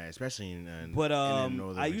remember that, especially in but in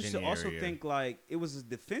the I used to also area. think like it was a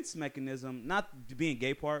defense mechanism, not the being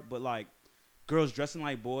gay part, but like girls dressing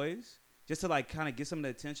like boys just to like kind of get some of the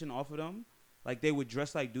attention off of them. Like they would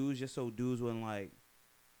dress like dudes just so dudes wouldn't like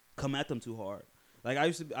come at them too hard. Like I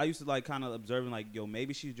used to like kind of observing like, yo,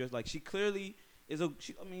 maybe she's dressed like she clearly is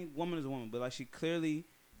woman is a woman, but like she clearly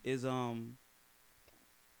is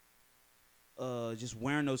just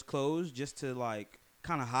wearing those clothes just to like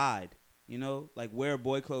kind of hide. You know, like wear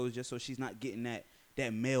boy clothes just so she's not getting that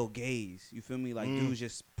male gaze. You feel me? Like dudes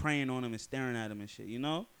just preying on him and staring at him and shit. You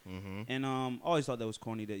know. Mm-hmm. And I always thought that was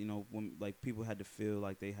corny. That, you know, when like people had to feel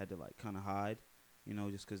like they had to like kind of hide. You know,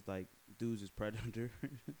 just because like dudes is predator.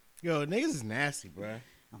 Yo, niggas is nasty, bro.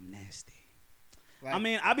 I'm nasty. Like, I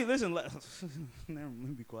mean, I be listening. Let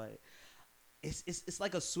me be quiet. It's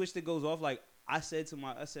like a switch that goes off. Like I was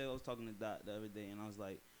talking to Dot the other day, and I was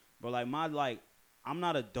like, bro, like I'm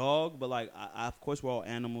not a dog, but like I of course we're all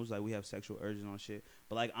animals. Like we have sexual urges on shit.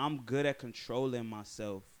 But like I'm good at controlling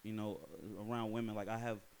myself, you know, around women. Like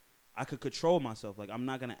I could control myself. Like I'm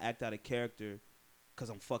not gonna act out of character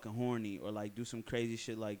because I'm fucking horny or like do some crazy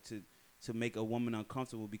shit like to make a woman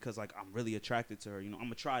uncomfortable because like I'm really attracted to her. You know, I'm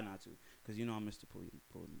gonna try not to because you know I'm Mr. Pull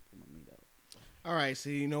my meat out. All right,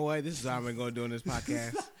 so you know what? This is how I'm gonna do in this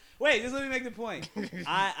podcast. Wait, just let me make the point.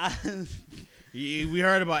 We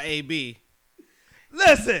heard about AB.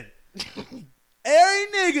 Listen, every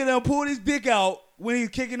nigga done pulled his dick out when he's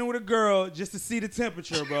kicking it with a girl just to see the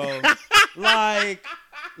temperature, bro. Like,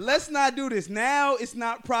 let's not do this. Now, it's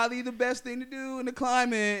not probably the best thing to do in the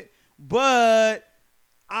climate, but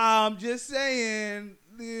I'm just saying,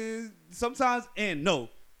 sometimes, and no.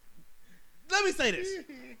 Let me say this.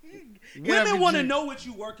 Women want to know what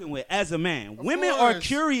you're working with as a man. Women are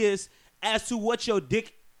curious as to what your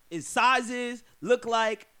dick size is, look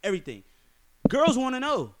like, everything. Girls want to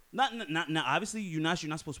know. Not obviously you're not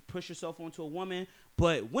supposed to push yourself onto a woman,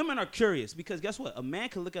 but women are curious because guess what? A man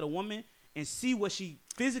can look at a woman and see what she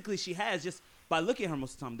physically has just by looking at her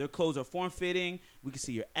most of the time. Their clothes are form-fitting. We can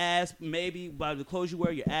see your ass maybe by the clothes you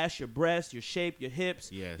wear, your ass, your breasts, your shape, your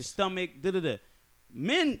hips, your stomach, da-da-da.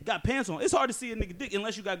 Men got pants on. It's hard to see a nigga dick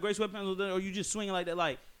unless you got gray sweatpants or you just swinging like that.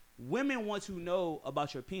 Like, women want to know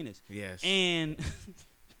about your penis. Yes. And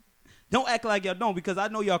don't act like y'all don't, because I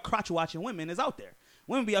know y'all crotch watching women is out there.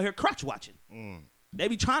 Women be out here crotch watching. They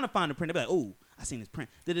be trying to find a print. They be like, oh, I seen this print.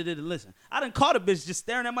 Listen, I done caught a bitch just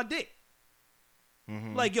staring at my dick.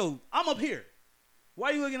 Like, yo, I'm up here.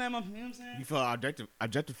 Why are you looking at my, you know what I'm saying? You feel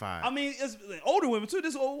objectified. I mean, it's older women too.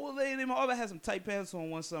 This old lady in my office had some tight pants on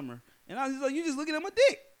one summer. And I was just like, you just looking at my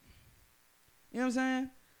dick. You know what I'm saying?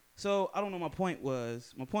 So, I don't know what my point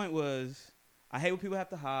was. My point was, I hate when people have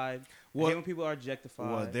to hide. I hate when people are objectified.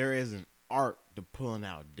 Well, there is an art to pulling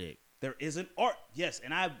out dick. There is an art, yes.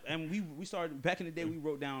 And we started, back in the day, we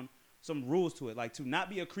wrote down some rules to it. Like, to not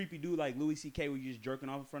be a creepy dude like Louis C.K. where you're just jerking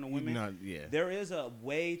off in front of women. There is a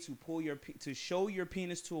way to to show your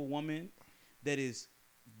penis to a woman that is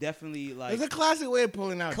definitely like There's a classy way of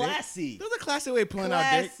pulling out classy. dick. There's a classy way of pulling out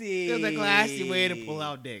dick. Classy. There's a classy way to pull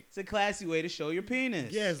out dick. It's a classy way to show your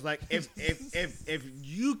penis. Yes, like if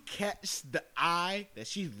you catch the eye that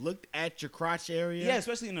she looked at your crotch area. Yeah,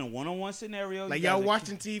 especially in a one-on-one scenario. Like you y'all guys are-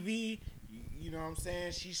 watching TV, you know what I'm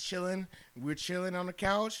saying? She's chilling. We're chilling on the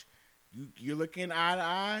couch. You're looking eye to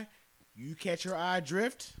eye. You catch her eye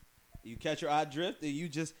drift. You catch your eye drift, and you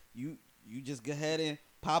just go ahead and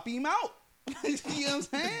pop him out. You know what I'm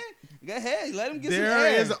saying? Go ahead, let him get some There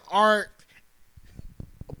air. is art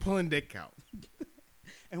of pulling dick out.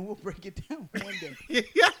 And we'll break it down one day. You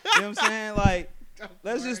know what I'm saying? Like,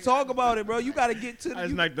 let's just talk about it, bro. You got to get to I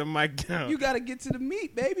just knocked the mic down. you got to get to the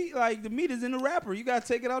meat, baby. Like, the meat is in the wrapper. You got to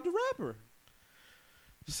take it out the wrapper.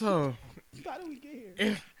 So, How did we get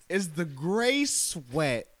here? is the gray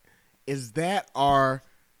sweat? Is that our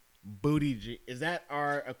booty? Is that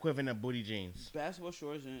our equivalent of booty jeans? Basketball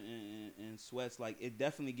shorts and sweats, like, it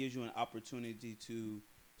definitely gives you an opportunity to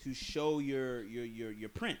show your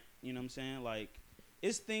print. You know what I'm saying? Like,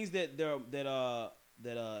 it's things that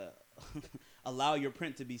allow your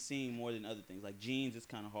print to be seen more than other things. Like jeans, it's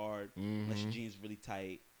kind of hard unless your jeans really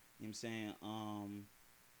tight. You know what I'm saying?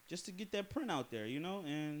 Just to get that print out there, you know.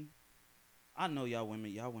 And I know y'all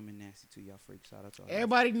women nasty too. Y'all freaks. Shout out to all y'all.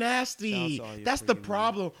 Everybody nasty. Shout out to all you That's the freaking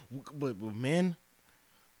problem. But with men,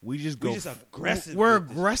 we just go. aggressive We're with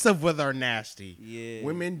this. aggressive with our nasty. Yeah.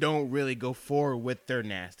 Women don't really go forward with their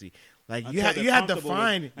nasty. Like you Until have they're to comfortable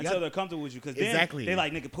find with, until they're comfortable with you, because Exactly. they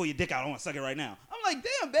like, nigga, pull your dick out. I want to suck it right now. I'm like,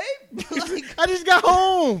 damn, babe. Like, I just got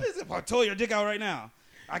home. listen, if I pull your dick out right now,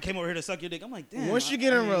 I came over here to suck your dick. I'm like, damn. Once you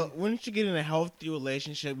get in a healthy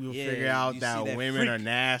relationship, you'll Yeah, figure out you that see that women freak. are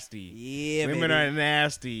nasty. Yeah, Women baby. are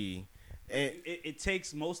nasty. And It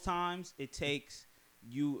takes most times. It takes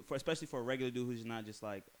you especially for a regular dude who's not just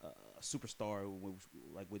like a superstar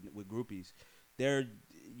with groupies.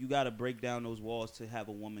 You got to break down those walls to have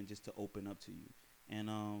a woman just to open up to you, and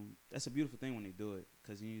that's a beautiful thing when they do it,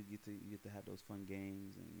 because you get to have those fun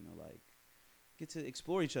games and like get to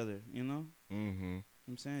explore each other. You know, I'm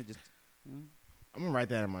saying just I'm gonna write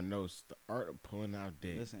that in my notes. The art of pulling out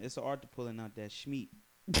dick. listen. It's an art to pulling out that schmeat,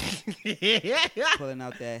 pulling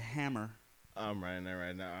out that hammer. I'm writing that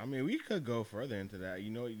right now. I mean, we could go further into that.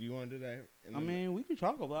 You want to do that? I mean, we can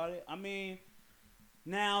talk about it. I mean,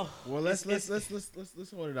 now. Well, let's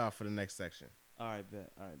hold it off for the next section. All right,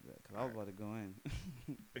 bet. Because I was about to go in.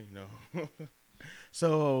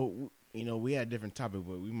 So we had a different topic,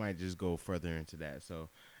 but we might just go further into that. So,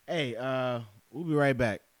 hey, we'll be right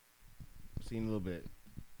back. See you in a little bit.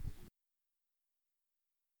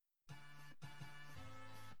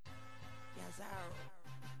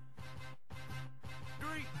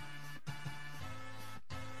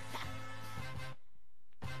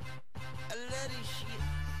 I love this shit.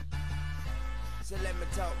 So let me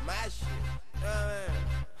talk my shit. You know what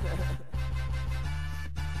I mean?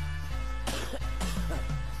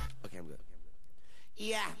 Okay, I'm good.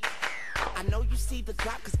 Yeah. I know you see the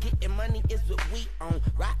clock, cause getting money is what we on.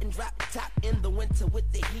 Ride and drop top in the winter with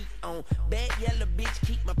the heat on. Bad yellow bitch,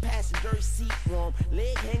 keep my passenger seat warm.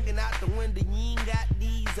 Leg hanging out the window, you ain't got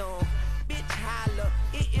these on. Bitch holla,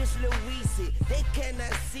 it is Louise. They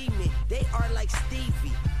cannot see me, they are like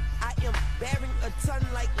Stevie. I am bearing a ton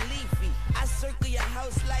like Leafy. I circle your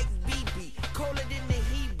house like BB. Colder than the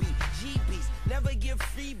Hebe, GBs. Never give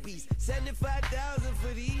freebies. 75,000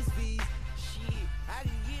 for these fees. Shit, I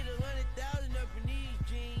can get 100,000 up in these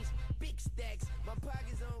jeans. Big stacks, my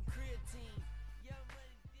pockets on creatine. Young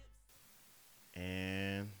money dips.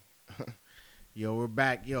 And yo, we're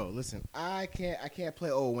back. Yo, listen, I can't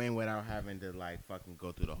play Old Wayne without having to like fucking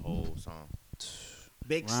go through the whole song.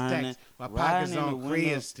 Big stacks, my pockets on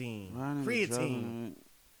creatine.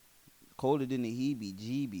 Colder than the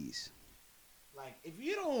heebie-jeebies. Like, if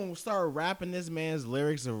you don't start rapping this man's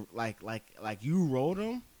lyrics or like you wrote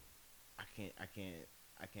them, I can't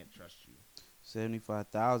trust you.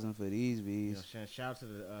 75,000 for these You bees. know, shout out to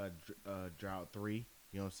the Drought 3. You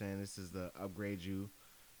know what I'm saying? This is the Upgrade You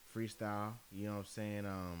freestyle. You know what I'm saying?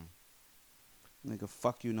 Nigga,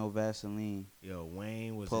 fuck you, no Vaseline. Yo,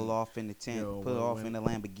 Wayne was Pull off in the tent. Yo, Pull off in the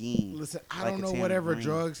Lamborghini. Listen, I like don't a know tan whatever green.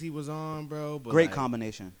 drugs he was on, bro. But Great like,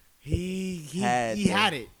 combination. He Had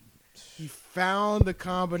it. He found the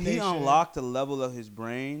combination. He unlocked a level of his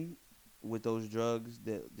brain with those drugs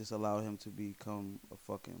that just allowed him to become a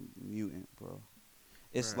fucking mutant, bro.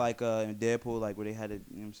 It's Right. like in Deadpool, like where they had it,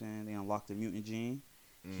 you know what I'm saying? They unlocked the mutant gene.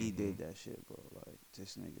 He did that shit, bro. Like,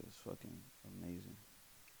 this nigga is fucking amazing.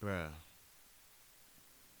 Bruh.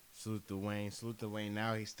 Salute to Wayne.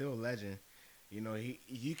 Now he's still a legend. You know,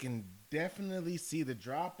 you can definitely see the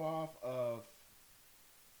drop off of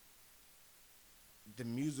the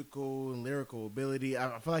musical and lyrical ability.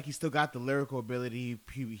 I feel like he still got the lyrical ability.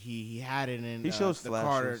 He had it in He shows the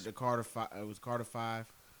flashes. Carter 5. It was Carter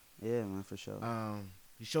 5. Yeah, man, for sure.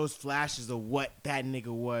 He shows flashes of what that nigga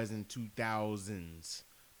was in 2000s,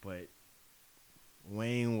 but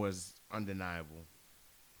Wayne was undeniable.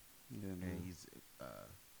 Yeah, man. And he's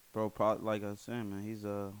Bro, like I was saying, man, he's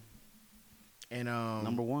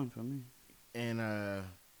number one for me. And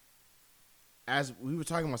as we were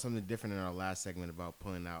talking about something different in our last segment about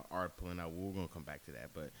pulling out, we're gonna come back to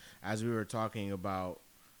that. But as we were talking about,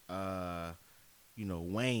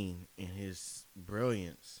 Wayne and his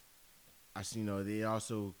brilliance, it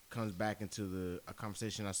also comes back into a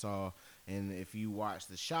conversation I saw. And if you watch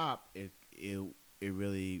The Shop, it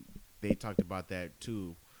really, they talked about that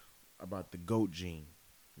too, about the GOAT gene.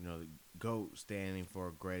 The GOAT standing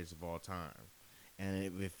for greatest of all time.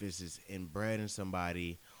 And if this is inbred in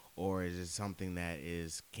somebody, or is it something that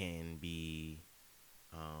can be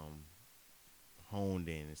honed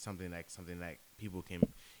in? It's something that people can,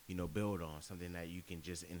 build on. Something that you can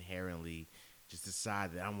just inherently just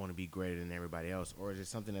decide that I want to be greater than everybody else, or is it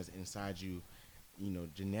something that's inside you,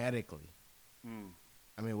 genetically?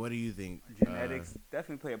 I mean, what do you think? Genetics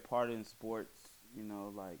definitely play a part in sports.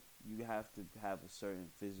 Like you have to have a certain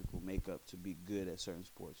physical makeup to be good at certain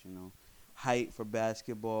sports. Height for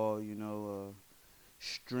basketball.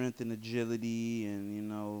 Strength and agility,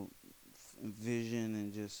 and vision,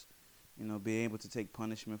 and just being able to take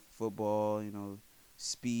punishment for football.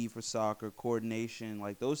 Speed for soccer, coordination,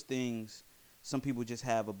 like those things. Some people just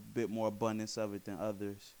have a bit more abundance of it than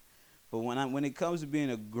others. But when it comes to being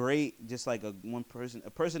a great, just like a person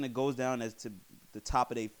that goes down as to the top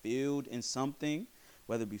of their field in something,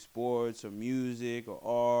 whether it be sports or music or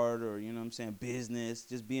art or, business,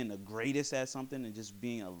 just being the greatest at something and just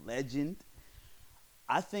being a legend,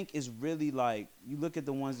 I think is really like, you look at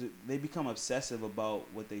the ones that they become obsessive about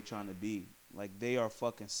what they trying to be. Like they are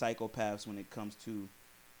fucking psychopaths when it comes to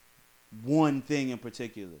one thing in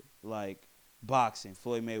particular. Like boxing,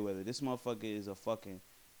 Floyd Mayweather. This motherfucker is a fucking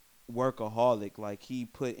workaholic. Like he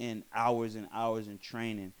put in hours and hours in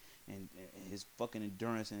training and his fucking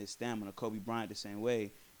endurance and his stamina. Kobe Bryant the same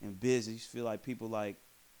way. In business, you feel like people like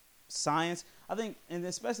science, I think, and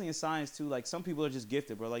especially in science too, like some people are just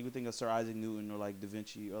gifted, bro. Like you think of Sir Isaac Newton or like Da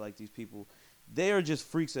Vinci or like these people, they are just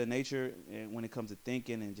freaks of nature when it comes to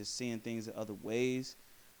thinking and just seeing things in other ways.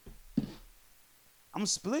 I'm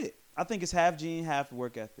split. I think it's half gene, half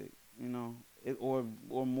work ethic, or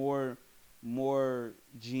more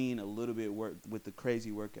gene, a little bit work with the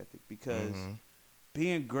crazy work ethic, because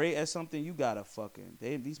being great at something, you gotta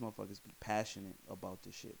these motherfuckers be passionate about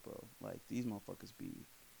this shit, bro. Like these motherfuckers be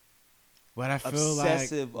But I feel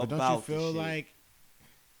obsessive like, about don't you feel the shit.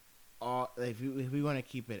 like, if we want to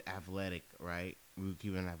keep it athletic, right? We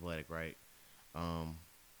keep it athletic, right?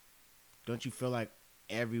 Don't you feel like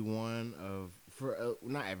not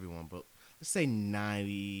everyone, but let's say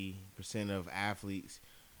 90% of athletes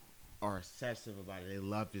are obsessive about it. They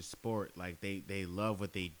love this sport. Like they love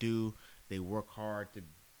what they do. They work hard to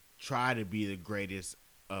try to be the greatest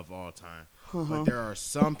of all time. But there are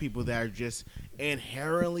some people that are just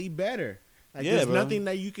inherently better. Like there's nothing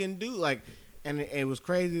that you can do. Like, and it was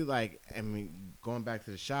crazy. Like, I mean, going back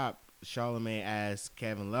to The Shop, Charlamagne asked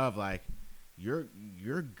Kevin Love, like, you're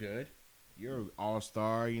good. You're an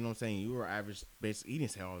all-star. You know what I'm saying? You were average. Basically, he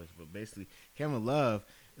didn't say all this, but basically, Kevin Love,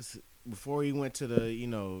 before he went to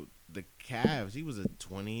the Cavs, he was a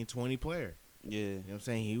 20-20 player. Yeah. You know what I'm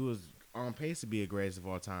saying? He was on pace to be a greatest of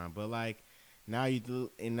all time. But like now you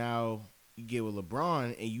get with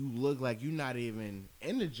LeBron and you look like you're not even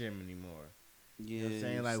in the gym anymore. Yeah. You know what I'm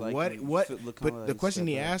saying? Like what but the question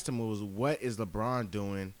he asked him was, what is LeBron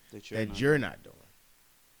doing that you're not doing?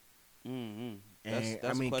 Mm-hmm. And that's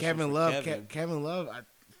I mean, Kevin Love,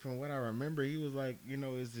 from what I remember, he was like,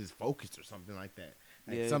 is his focus or something like that.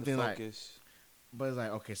 Like something like, but it's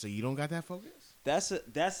like, okay, so you don't got that focus? That's what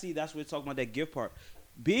we're talking about, that gift part.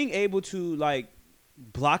 Being able to like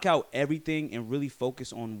block out everything and really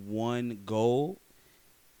focus on one goal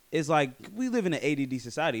is like, we live in an ADD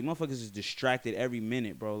society. Motherfuckers is distracted every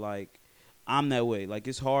minute, bro. Like, I'm that way. Like,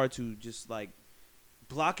 it's hard to just like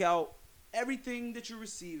block out everything that you're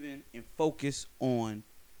receiving and focus on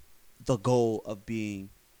the goal of being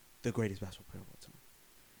the greatest basketball player of all time.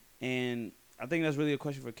 And I think that's really a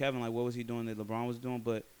question for Kevin. Like, what was he doing that LeBron was doing?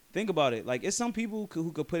 But think about it. Like, it's some people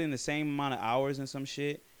who could put in the same amount of hours and some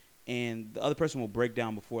shit, and the other person will break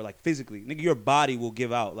down before, like, physically. Nigga, your body will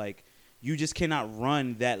give out. Like, you just cannot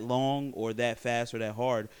run that long or that fast or that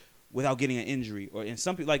hard without getting an injury. Or in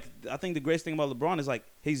some people, like, I think the greatest thing about LeBron is like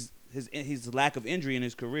his lack of injury in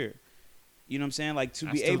his career. You know what I'm saying? Like to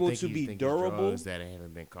I be still able think to he's be thinking durable. drugs that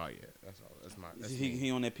haven't been caught yet. That's all. That's me.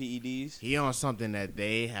 He on that PEDs. He on something that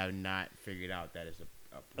they have not figured out that is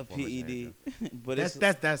A performance PED, enhancer.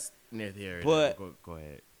 but that's near here. But- Go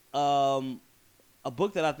ahead. A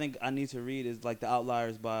book that I think I need to read is like The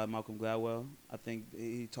Outliers by Malcolm Gladwell. I think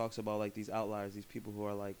he talks about like these outliers, these people who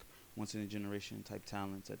are like once in a generation type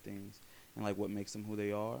talents at things, and like what makes them who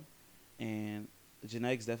they are. And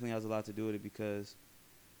genetics definitely has a lot to do with it because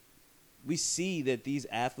we see that these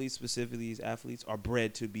athletes, specifically these athletes, are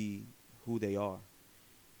bred to be who they are.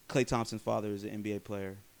 Klay Thompson's father is an NBA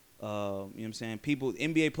player. You know what I'm saying? People,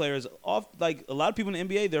 NBA players, like a lot of people in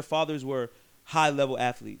the NBA, their fathers were high-level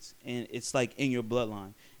athletes, and it's like in your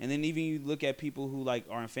bloodline. And then even you look at people who like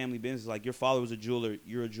are in family business, like your father was a jeweler,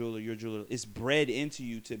 you're a jeweler, you're a jeweler. It's bred into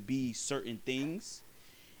you to be certain things,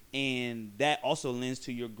 and that also lends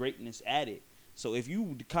to your greatness at it. So if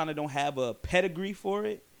you kind of don't have a pedigree for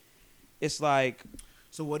it, it's like,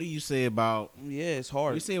 So what do you say about? yeah, it's What do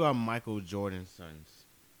hard. you say about Michael Jordan's sons?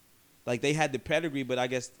 Like they had the pedigree, but I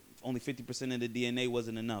guess only 50% of the DNA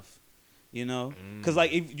wasn't enough. You know, because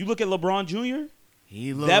like if you look at LeBron Jr.,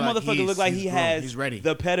 that motherfucker look like he has He's ready.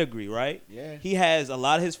 the pedigree, right? Yeah. He has a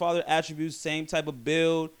lot of his father attributes, same type of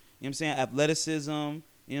build, you know what I'm saying, athleticism, you know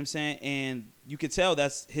what I'm saying, and you could tell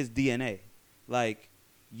that's his DNA. Like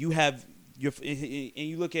you have your, and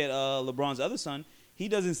you look at LeBron's other son, he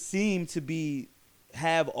doesn't seem to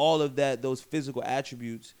have all of those physical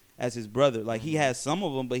attributes as his brother. Like he has some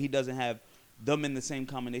of them, but he doesn't have them in the same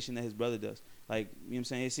combination that his brother does. Like, you know what I'm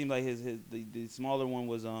saying? It seemed like the smaller one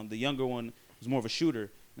was, the younger one was more of a shooter,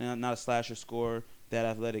 not a slasher scorer, that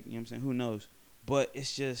athletic, you know what I'm saying? Who knows? But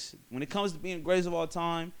it's just, when it comes to being the greatest of all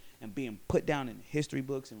time and being put down in history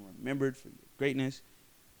books and remembered for your greatness,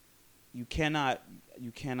 you cannot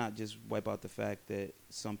just wipe out the fact that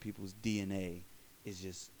some people's DNA is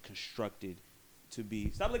just constructed to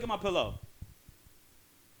be, stop licking my pillow.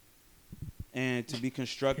 And to be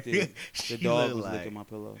constructed, the dog was licking my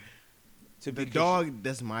pillow. The dog,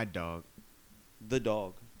 that's my dog. The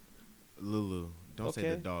dog. Lulu. Don't say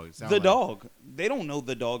the dog. It sound The like- dog. They don't know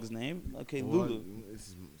the dog's name. Okay, Well, Lulu.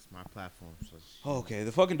 It's my platform. So Oh, okay,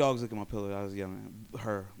 the fucking dog's licking my pillow. I was yelling at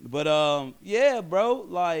her. But, yeah, bro.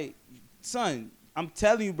 Like, son, I'm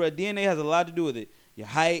telling you, bro, DNA has a lot to do with it. Your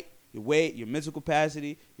height, your weight, your mental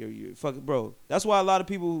capacity, your fucking, bro. That's why a lot of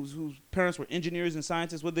people whose parents were engineers and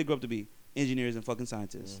scientists, what did they grow up to be? Engineers and fucking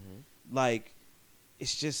scientists. Mm-hmm. Like,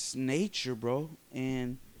 it's just nature, bro.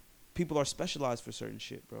 And people are specialized for certain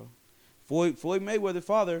shit, bro. Floyd Mayweather's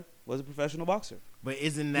father was a professional boxer. But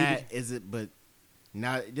isn't that, but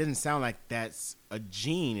now it doesn't sound like that's a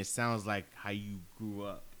gene. It sounds like how you grew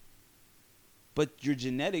up. But your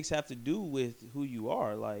genetics have to do with who you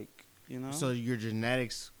are, like, you know? So your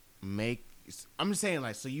genetics I'm just saying,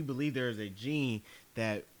 like, so you believe there is a gene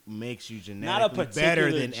that makes you genetically not a particular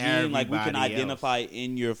better than gene, everybody like we can else. identify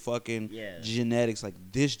in your fucking genetics, like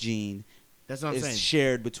this gene That's what I'm is saying.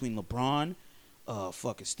 shared between LeBron,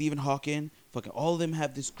 fucking Stephen Hawking, fucking all of them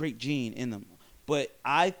have this great gene in them. But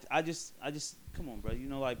I just come on, bro. You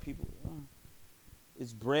know, like people,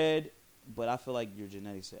 it's bred, but I feel like your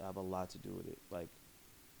genetics have a lot to do with it. Like,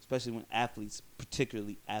 especially when athletes,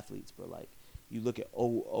 particularly athletes, bro. Like, you look at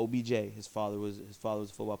OBJ. His father was a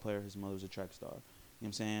football player. His mother was a track star. You know what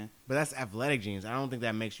I'm saying? But that's athletic genes. I don't think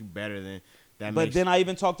that makes you better than that. But then I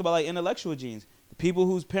even talked about like intellectual genes. The people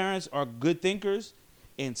whose parents are good thinkers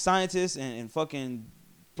and scientists and fucking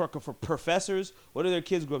professors, what do their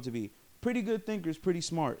kids grow up to be? Pretty good thinkers, pretty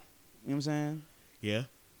smart. You know what I'm saying? Yeah.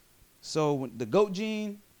 So when the GOAT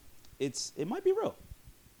gene, it might be real.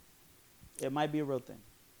 It might be a real thing.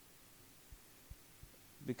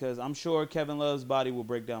 Because I'm sure Kevin Love's body will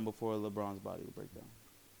break down before LeBron's body will break down.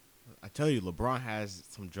 I tell you, LeBron has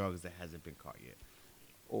some drugs that hasn't been caught yet.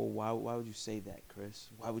 Or why would you say that, Chris?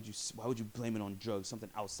 Why would you blame it on drugs? Something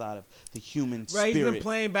outside of the human spirit. He's been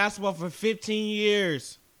playing basketball for 15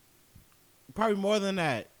 years. Probably more than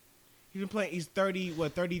that. He's been playing. He's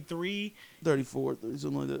 33? 34,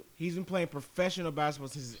 something like that. He's been playing professional basketball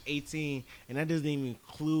since he's 18, and that doesn't even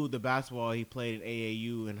include the basketball he played in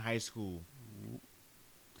AAU in high school.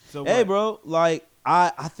 So hey, what? bro, like I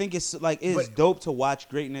think it's like it's dope to watch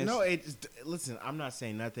greatness. No, listen. I'm not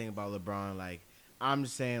saying nothing about LeBron. Like, I'm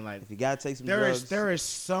just saying, like, if you gotta take some there drugs, is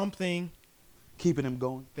something keeping him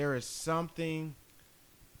going. There is something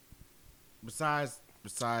besides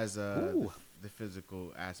the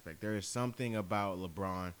physical aspect. There is something about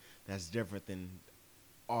LeBron that's different than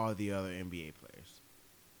all the other NBA players.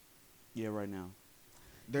 Yeah, right now.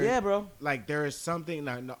 Yeah, bro. Like, there is something.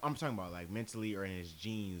 No, I'm talking about like mentally or in his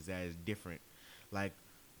genes that is different. Like,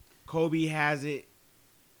 Kobe has it.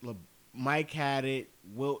 Mike had it.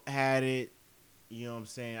 Wilt had it. You know what I'm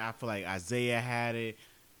saying? I feel like Isaiah had it.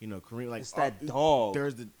 You know, Kareem. Like It's that dog.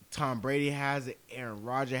 There's the Tom Brady has it. Aaron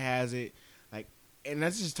Rodgers has it. Like, and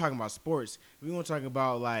that's just talking about sports. We want to talk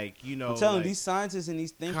about like I'm telling like, you, these scientists and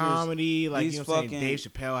these thinkers, comedy. Like these you know what I'm fucking saying? Dave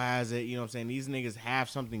Chappelle has it. You know what I'm saying? These niggas have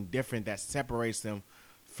something different that separates them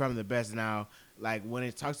from the best. Now, like when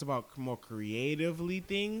it talks about more creatively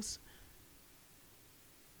things.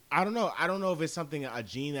 I don't know. I don't know if it's something, a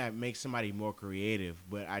gene that makes somebody more creative,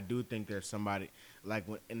 but I do think there's somebody like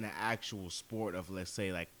in the actual sport of, let's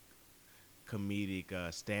say, like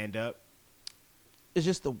comedic stand up. It's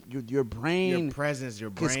just your brain, Your presence, your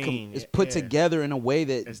brain is put together in a way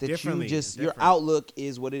that you just your outlook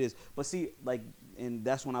is what it is. But see, like, and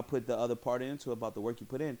that's when I put the other part into about the work you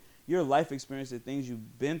put in. Your life experience, the things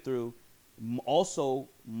you've been through, also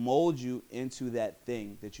mold you into that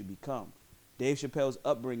thing that you become. Dave Chappelle's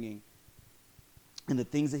upbringing and the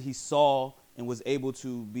things that he saw and was able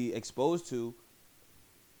to be exposed to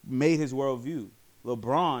made his worldview.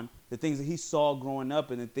 LeBron, the things that he saw growing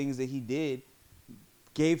up and the things that he did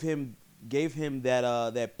gave him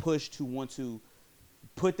that push to want to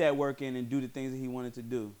put that work in and do the things that he wanted to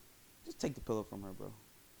do. Just take the pillow from her, bro.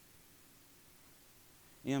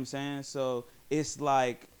 You know what I'm saying? So it's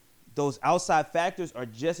like those outside factors are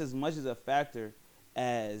just as much as a factor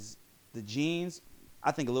as the genes.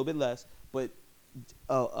 I think a little bit less, but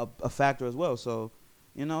a factor as well. So,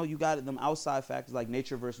 you know, you got them outside factors like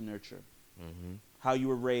nature versus nurture. Mm-hmm. How you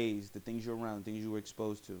were raised, the things you're around, the things you were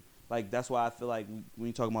exposed to. Like, that's why I feel like when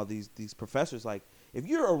you talk about these professors, like, if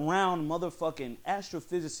you're around motherfucking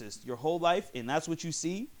astrophysicists your whole life and that's what you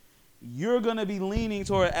see, you're going to be leaning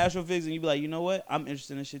toward astrophysics and you be like, you know what? I'm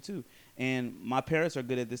interested in this shit too. And my parents are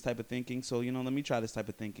good at this type of thinking, so, you know, let me try this type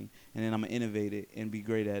of thinking. And then I'm going to innovate it and be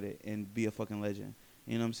great at it and be a fucking legend.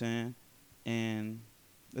 You know what I'm saying? And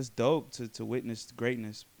it's dope to witness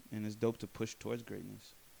greatness, and it's dope to push towards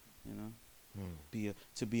greatness, you know?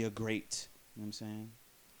 To be a great, you know what I'm saying?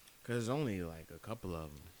 Because there's only like a couple of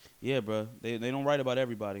them. Yeah, bro. They don't write about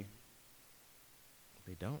everybody.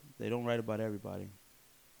 They don't? They don't write about everybody.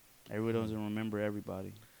 Everybody doesn't remember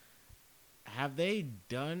everybody. Have they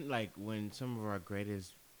done, like, when some of our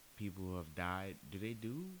greatest people have died, do they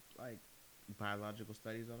do, like, biological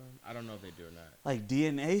studies on them? I don't know if they do or not. Like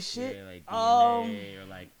DNA shit? Yeah, like DNA or,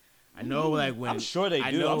 like, I know, like, when... I'm sure they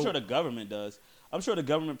do. I'm sure the government does. I'm sure the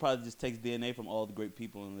government probably just takes DNA from all the great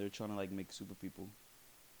people and they're trying to, like, make super people.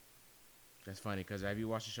 That's funny, because have you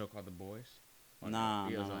watched a show called The Boys? Nah.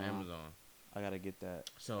 It was on Amazon. I gotta get that.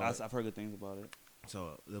 So I've heard good things about it.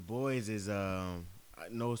 So The Boys is no,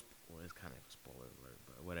 well, it's kind of a spoiler alert,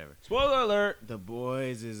 but whatever. Spoiler alert. The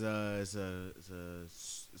Boys is it's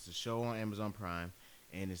a show on Amazon Prime,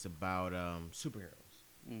 and it's about superheroes,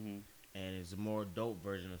 mm-hmm. and it's a more adult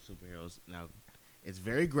version of superheroes. Now, it's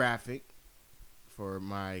very graphic for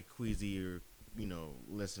my queasy or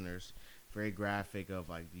listeners. Very graphic of,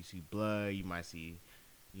 like, you see blood, you might see,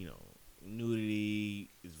 nudity.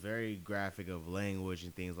 It's very graphic of language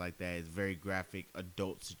and things like that. It's very graphic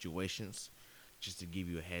adult situations, just to give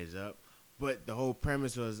you a heads up. But the whole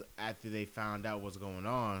premise was, after they found out what's going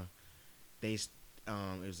on, it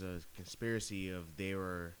was a conspiracy of they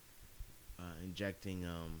were injecting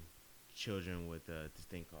children with this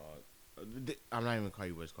thing called, I'm not even going to call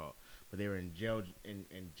you what it's called, but they were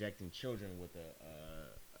injecting children with a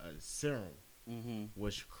serum, mm-hmm.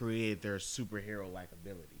 which created their superhero-like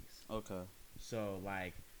abilities. Okay. So,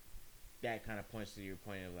 like, that kind of points to your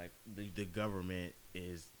point of, like, the government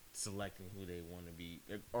is selecting who they want to be.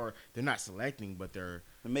 Or they're not selecting, but they're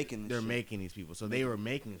making these people. So they were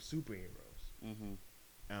making superheroes. Mm-hmm.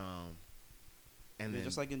 And then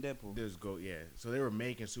just like in Deadpool. So they were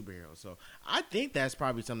making superheroes. So I think that's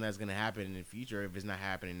probably something that's going to happen in the future if it's not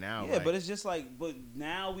happening now. Yeah, but it's just like, but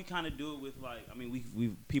now we kind of do it with, like, I mean, we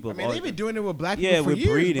people. I mean, they've been doing it with black people for we're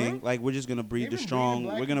years, breeding. bro. Like, we're just gonna breed the strong.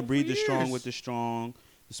 We're gonna breed the strong with the strong,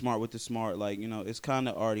 the smart with the smart. Like, it's kind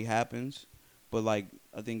of already happens. But, like,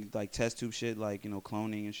 I think, like, test tube shit, like,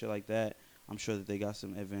 cloning and shit like that. I'm sure that they got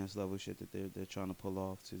some advanced level shit that they're trying to pull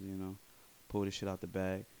off to, pull this shit out the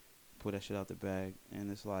bag. Pull that shit out the bag, and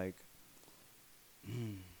it's like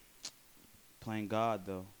playing God,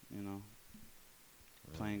 though.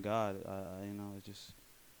 Playing God. It just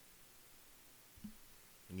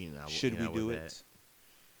should we do it?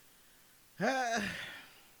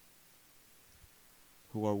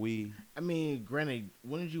 Who are we? I mean, granted,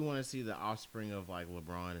 wouldn't you want to see the offspring of, like,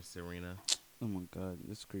 LeBron and Serena? Oh my God,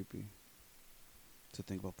 that's creepy. To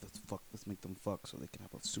think about let's make them fuck so they can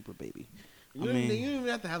have a super baby. You don't even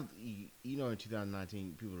have to have, in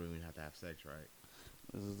 2019, people don't even have to have sex, right?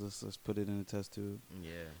 Let's put it in a test tube.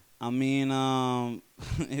 Yeah. I mean,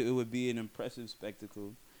 it would be an impressive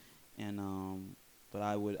spectacle, and but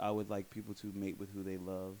I would like people to mate with who they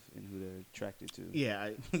love and who they're attracted to.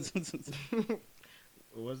 Yeah.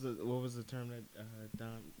 What was the term that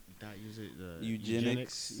Dot used it?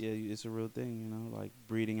 Eugenics. Yeah, it's a real thing. You know, like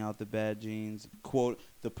breeding out the bad genes, quote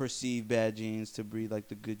the perceived bad genes to breed like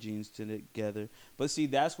the good genes together. But see,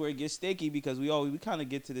 that's where it gets sticky because we kind of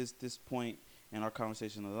get to this point in our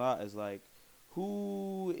conversation a lot is like,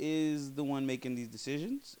 who is the one making these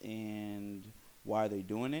decisions and why are they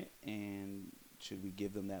doing it, and should we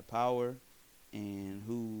give them that power, and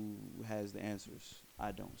who has the answers?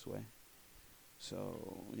 I don't, Sway.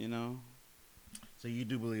 So, you know. So you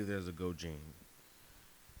do believe there's a GOAT gene?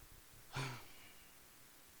 Do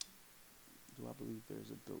I believe there's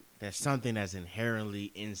a GOAT? There's something that's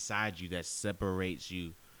inherently inside you that separates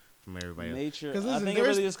you from everybody else. Nature. Listen, I think it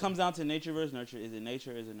really just comes down to nature versus nurture. Is it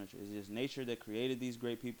nature? Is it nurture? Is it just nature that created these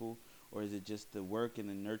great people, or is it just the work and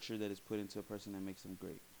the nurture that is put into a person that makes them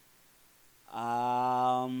great?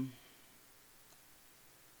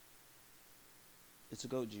 It's a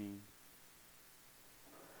GOAT gene.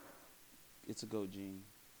 It's a GOAT gene.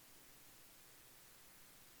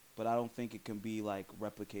 But I don't think it can be like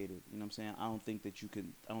replicated. You know what I'm saying? I don't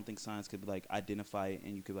think science could like identify it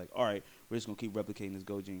and you could be like, all right, we're just gonna keep replicating this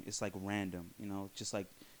GOAT gene. It's like random, you know, just like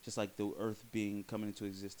the earth coming into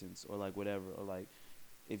existence or like whatever, or like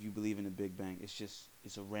if you believe in the Big Bang,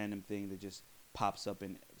 it's a random thing that just pops up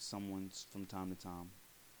in someone's from time to time,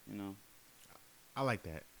 you know? I like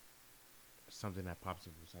that. Something that pops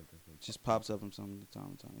up from something. Just pops up from time to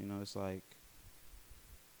time. You know, it's like.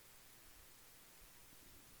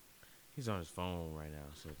 He's on his phone right now,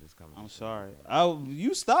 so this conversation. I'm sorry.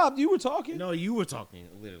 You stopped. You were talking. No, you were talking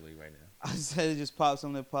literally right now. I said it just pops.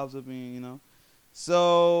 Something that pops up in, you know.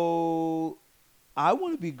 So, I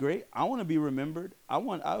want to be great. I want to be remembered. I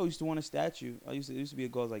used to want a statue. It used to be a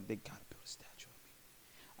goal. I was like, they gotta build a statue of me.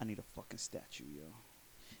 I need a fucking statue, yo.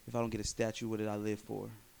 If I don't get a statue, what did I live for?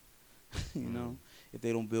 You know, if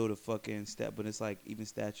they don't build a fucking but it's like even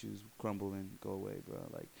statues crumble and go away, bro.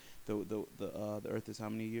 Like the Earth is how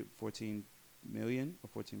many years? 14 million or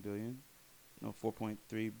 14 billion? No,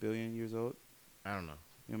 4.3 billion years old. I don't know.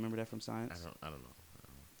 You remember that from science? I don't know.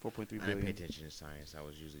 4.3 billion. I didn't pay attention to science. I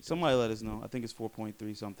was usually somebody let us know. I think it's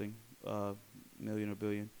 4.3 something million or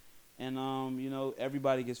billion, and you know,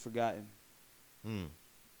 everybody gets forgotten.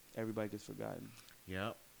 Everybody gets forgotten.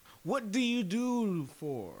 Yep. What do you do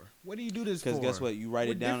for? What do you do this for? Because guess what? You write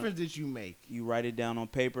it down. What difference did you make? You write it down on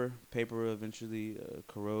paper. Paper will eventually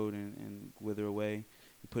corrode and wither away.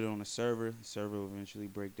 You put it on a server. The server will eventually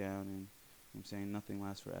break down. And you know what I'm saying, nothing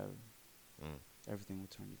lasts forever. Everything will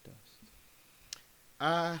turn to dust.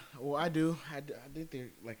 Well, I do. I think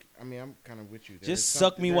they're like. I mean, I'm kind of with you. Just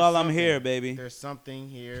suck me while I'm here, baby. There's something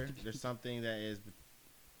here. There's something that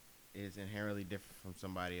is inherently different from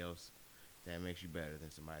somebody else. That makes you better than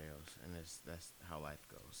somebody else, and that's how life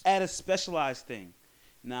goes. At a specialized thing.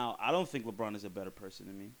 Now, I don't think LeBron is a better person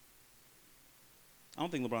than me. I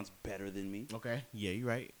don't think LeBron's better than me. Okay, yeah, you're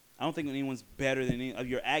right. I don't think anyone's better than any of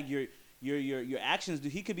your actions.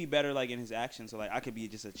 He could be better, like in his actions. So, like, I could be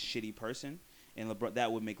just a shitty person, and LeBron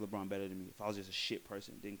that would make LeBron better than me. If I was just a shit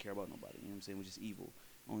person, didn't care about nobody, you know what I'm saying, was just evil,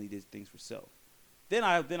 only did things for self. Then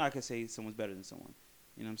I could say someone's better than someone.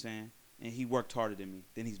 You know what I'm saying? And he worked harder than me.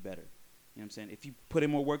 Then he's better. You know what I'm saying? If you put in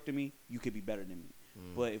more work than me, you could be better than me.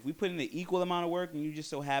 But if we put in the equal amount of work and you just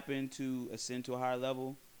so happen to ascend to a higher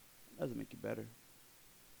level, it doesn't make you better.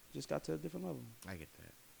 You just got to a different level. I get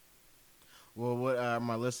that. Well, what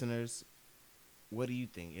my listeners, what do you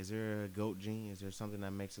think? Is there a GOAT gene? Is there something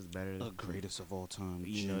that makes us better? The greatest of all time.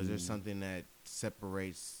 You know, is there something that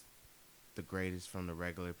separates the greatest from the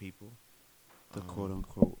regular people? The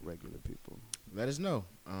quote-unquote regular people. Let us know.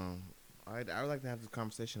 I would like to have this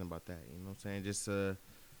conversation about that. You know what I'm saying? Just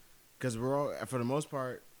because we're all, for the most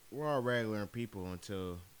part, we're all regular people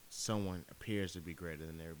until someone appears to be greater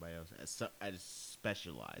than everybody else at a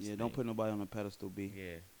specialized thing. Don't put nobody on a pedestal, B.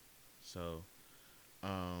 Yeah. So,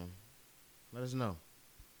 let us know.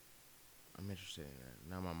 I'm interested in that.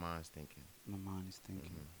 Now my mind's thinking. My mind is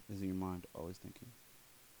thinking. Isn't your mind always thinking?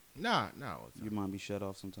 No. Your mind be shut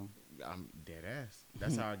off sometimes. I'm dead ass.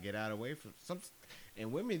 That's how I get out of the way from some.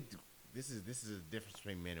 And women, this is a difference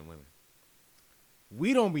between men and women.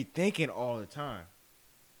 We don't be thinking all the time.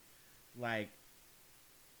 Like,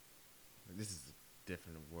 this is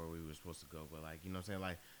different of where we were supposed to go, but like, you know what I'm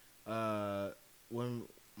saying? Like, when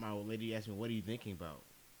my old lady asked me, "What are you thinking about?"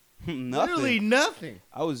 Nothing. Literally nothing.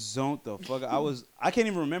 I was zoned the fuck. I can't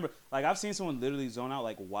even remember. Like, I've seen someone literally zone out,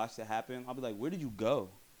 like, watch that happen. I'll be like, "Where did you go?"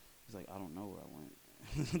 He's like, "I don't know where I went."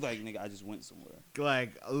 Like, nigga, I just went somewhere.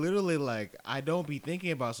 Like, literally, like, I don't be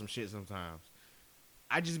thinking about some shit sometimes.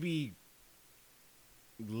 I just be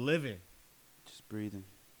living. Just breathing.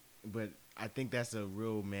 But I think that's a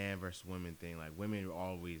real man versus women thing. Like, women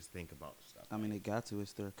always think about stuff. I mean, they got to.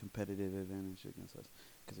 It's their competitive advantage against us.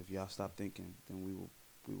 Because if y'all stop thinking, then we will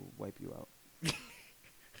wipe you out.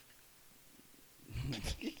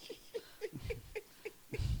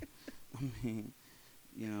 I mean,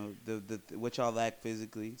 you know, the what y'all lack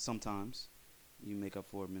physically, sometimes you make up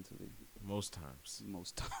for it mentally. Most times.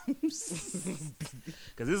 Most times.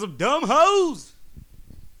 Because there's some dumb hoes.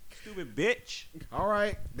 Stupid bitch. All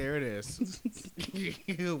right, there it is.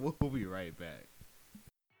 We'll be right back.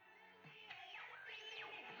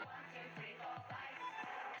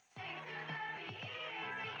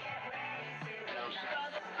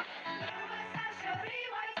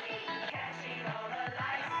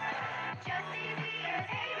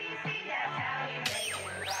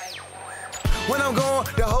 When I'm gone,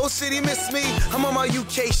 the whole city miss me. I'm on my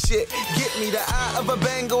UK shit. Get me the eye of a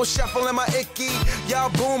Bengal shuffling my icky. Y'all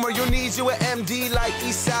boomer, you need you an MD like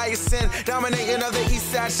Eastside Sin. Dominating of the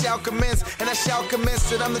Eastside shall commence, and I shall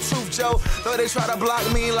commence it. I'm the truth, Joe. Though they try to block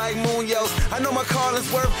me like Munoz. I know my calling's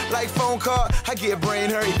worth like phone call. I get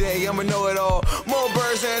brain every day. I'ma know it all. More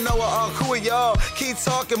birds than Noah Ark. Who are y'all? Keep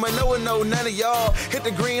talking, but no one know none of y'all. Hit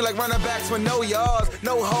the green like running backs with no yards.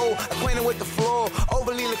 No hole, acquainted with the floor.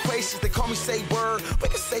 Overly loquacious, they call me say word. We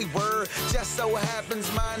can say word. Just so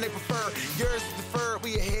happens mine they prefer. Yours is deferred.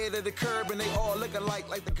 We ahead of the curb and they all look alike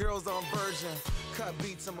like the girls on Virgin. Cut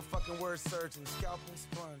beats, I'm a fucking word surgeon. Scalpel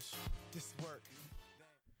sponge. This work.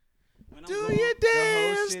 Do your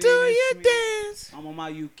dance, do your dance. I'm on my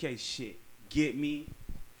UK shit. Get me.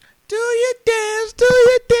 Do your dance, do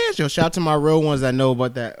your dance. Yo, shout out to my real ones that know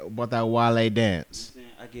about that Wale dance.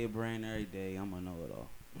 I get brain every day. I'm gonna know it all.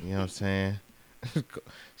 You know what I'm saying?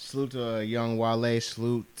 Salute to young Wale.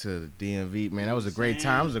 Salute to the DMV. Man, that was a great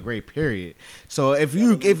time. It was a great period. So if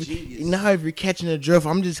you're catching the drift,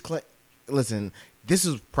 I'm just listen. This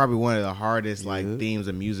is probably one of the hardest themes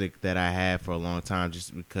of music that I had for a long time,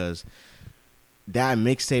 just because that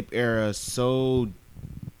mixtape era is so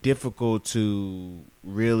difficult to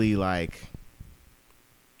really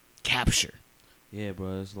capture. Yeah,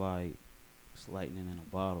 bro. It's like it's lightning in a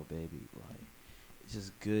bottle, baby. Like, it's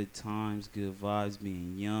just good times, good vibes,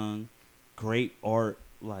 being young, great art,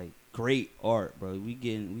 great art, bro. We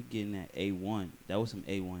getting that A1. That was some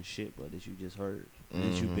A1 shit, bro, that you just heard.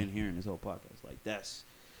 That you've been hearing this whole podcast. Like, that's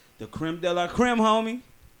the creme de la creme, homie.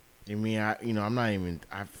 I mean, I'm not even.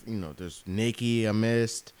 There's Nicki. I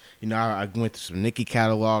missed. I went to some Nicki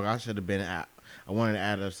catalog. I should have been at. I wanted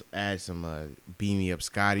to add some Beam Me Up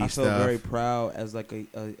Scotty stuff. I felt very proud as like a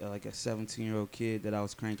 17-year-old kid that I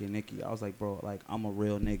was cranking Nicki. I was like, bro, I'm a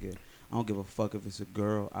real nigga. I don't give a fuck if it's a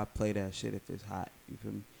girl. I play that shit if it's hot. You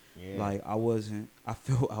feel me? Yeah. I was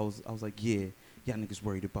like, yeah, y'all niggas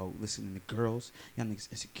worried about listening to girls. Y'all niggas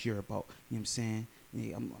insecure about, you know what I'm saying?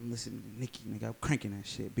 Yeah, I'm listening to Nicki, nigga. I'm cranking that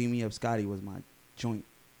shit. Beam Me Up Scotty was my joint.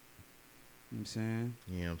 You know what I'm saying?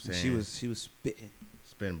 You know what I'm saying? She was spitting.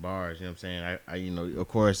 Spitting bars, you know what I'm saying? I of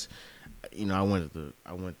course, I went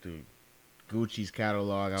through Gucci's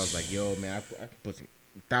catalog. I was like, yo, man, I could put some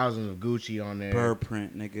thousands of Gucci on there. Bird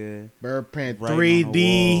print, nigga. Bird print, right 3D.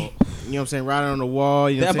 You know what I'm saying? Right on the wall.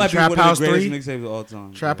 You know that what I'm saying? might be Trap one House of the 3. greatest mixtapes of all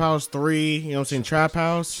time. Trap House 3. You know what I'm saying? Trap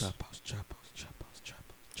House.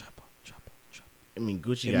 I mean,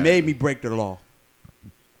 Gucci. It made me break the law.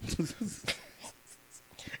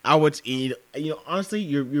 I would, honestly,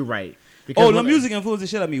 you're right. Because the music influenced the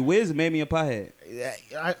shit out of me. Wiz made me a pothead.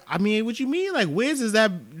 I mean, what you mean? Like, Wiz is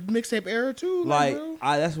that mixtape era too?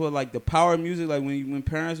 That's what the power of music. Like when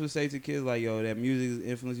parents would say to kids, like, yo, that music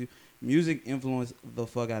influenced you. Music influenced the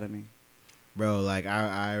fuck out of me, bro. Like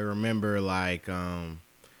I remember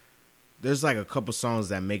there's a couple songs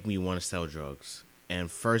that make me want to sell drugs. And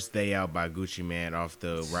First Day Out by Gucci Mane off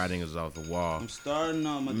the Writing Is Off the Wall. I'm starting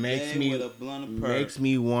on my day with a blunt of perk. Makes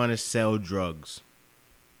me want to sell drugs.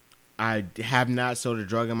 I have not sold a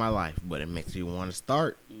drug in my life, but it makes me want to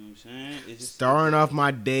start. You know what I'm saying? It's just starting off my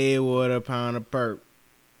day with a pound of perk.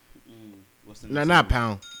 What's the No, not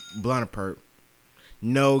pound. Blunt of perk.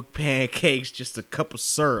 No pancakes, just a cup of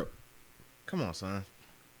syrup. Come on, son.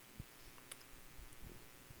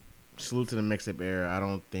 Salute to the mixtape era. I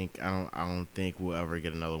don't think we'll ever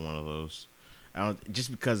get another one of those. Just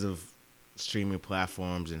because of streaming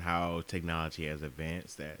platforms and how technology has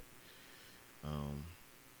advanced that.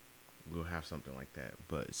 we'll have something like that.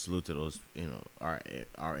 But salute to those, our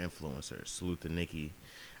influencers. Salute to Nicki.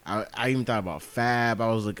 I even thought about Fab. I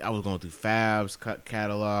was going through Fab's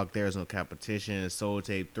catalog. There's no competition. Soul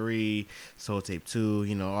Tape 3, Soul Tape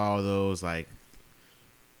 2. All those like,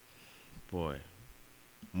 boy,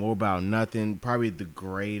 More About Nothing. Probably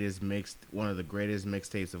one of the greatest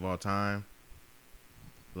mixtapes of all time.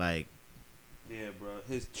 Like, yeah, bro.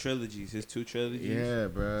 His two trilogies. Yeah,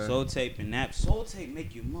 bro. Soul Tape and Nap. Soul Tape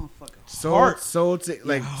make you motherfucking Soul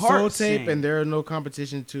Tape and There Is No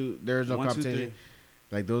Competition too. There Is No 1, 2, Competition. 3.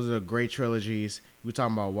 Like, those are great trilogies. We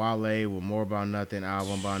talking about Wale with More About Nothing,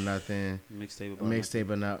 Album About Nothing, Mixtape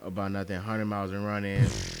about Nothing, 100 Miles and Running.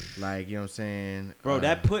 Like, you know what I'm saying? Bro,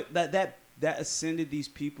 that ascended these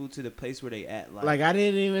people to the place where they at. Like I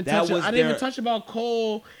didn't even touch about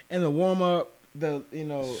Cole and the warm up.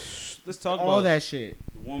 Let's talk all about that shit.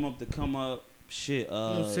 Warm up, the come up, shit. You know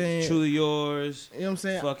what I'm saying? Truly Yours. You know what I'm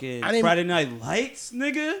saying? Fucking Friday Night Lights,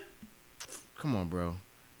 nigga. Come on, bro.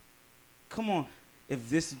 Come on. If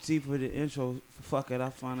this is deep for the intro, fuck it,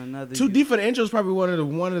 I'll find another. Too Deep for the Intro is probably one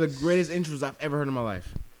of the greatest intros I've ever heard in my life.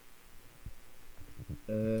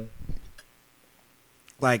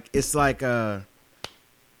 Like, it's like this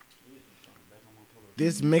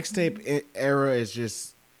mixtape era is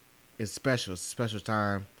just, it's special. It's a special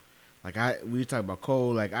time. Like, we talk about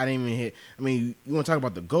Cole. Like, I didn't even hit. I mean, you want to talk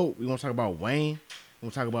about the GOAT? We want to talk about Wayne. We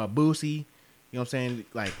want to talk about Boosie. You know what I'm saying?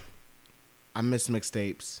 Like, I miss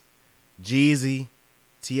mixtapes. Jeezy,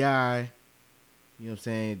 T.I., you know what I'm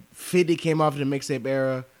saying? 50 came off the mixtape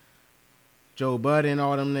era. Joe Budden,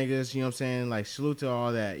 all them niggas, you know what I'm saying? Like, salute to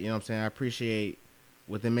all that, you know what I'm saying? I appreciate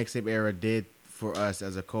what the mixtape era did for us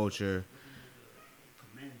as a culture.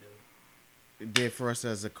 It did for us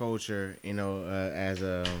as a culture, as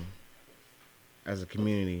a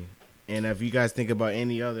community. And if you guys think about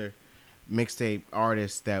any other mixtape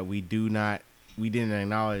artists that we didn't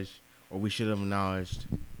acknowledge or we should have acknowledged,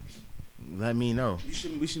 let me know.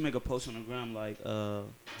 We should make a post on the gram like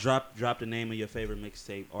drop the name of your favorite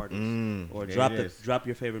mixtape artist or drop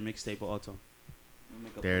your favorite mixtape of all time.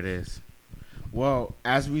 There it is. Well,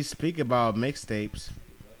 as we speak about mixtapes,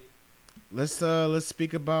 let's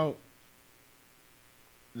speak about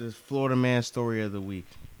this Florida Man story of the week.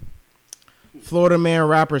 Florida Man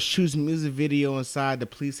rapper shoots music video inside the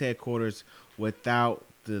police headquarters without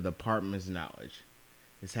the department's knowledge.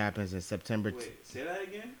 This happens in September. Wait, say that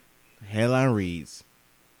again? Headline reads,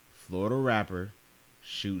 Florida rapper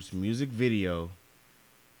shoots music video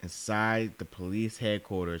inside the police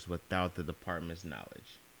headquarters without the department's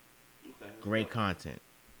knowledge. Okay. Great content.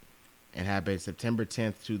 It happened September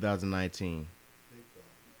 10th, 2019.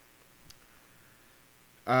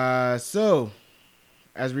 So,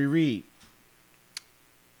 as we read,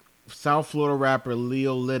 South Florida rapper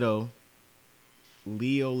Leo Little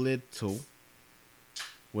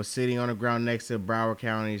was sitting on the ground next to Broward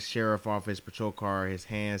County Sheriff Office patrol car, his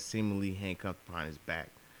hands seemingly handcuffed behind his back.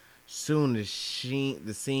 Soon, the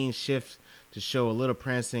scene shifts to show a little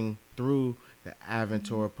prancing through the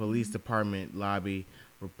Aventura Police Department lobby,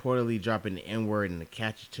 reportedly dropping the N-word in a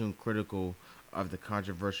catchy tune critical of the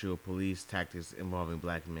controversial police tactics involving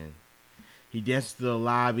black men. He dances to the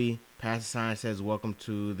lobby, past the sign that says, "Welcome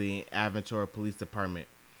to the Aventura Police Department."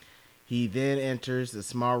 He then enters the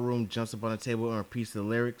small room, jumps up on the table, and repeats the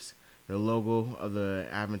lyrics, the logo of the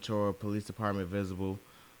Aventura Police Department visible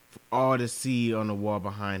for all to see on the wall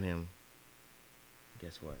behind him.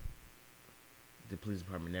 Guess what? The police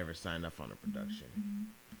department never signed up on the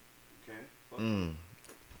production. Okay.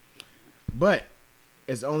 But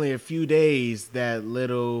it's only a few days that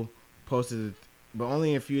Little posted,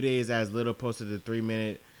 as Little posted the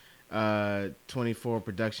 3-minute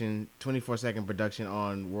 24-second production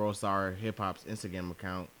on World Star Hip Hop's Instagram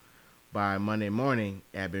account. By Monday morning,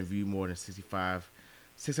 it had been viewed more than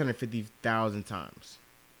 650,000 times.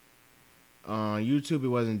 On YouTube, it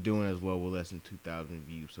wasn't doing as well with less than 2,000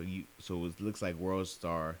 views. So it looks like World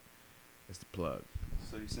Star is the plug.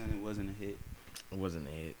 So you're saying it wasn't a hit? It wasn't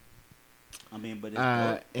a hit. I mean, but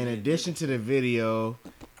in addition to the video,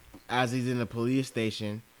 as he's in the police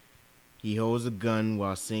station, he holds a gun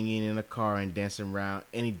while singing in a car and dancing around.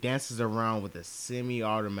 And he dances around with a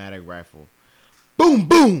semi-automatic rifle. Boom,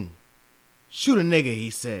 boom! Shoot a nigga, he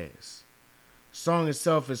says. The song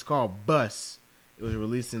itself is called Bus. It was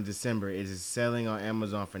released in December. It is selling on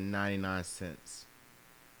Amazon for 99 cents.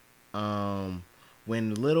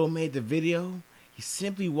 When Little made the video, he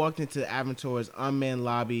simply walked into Aventura's unmanned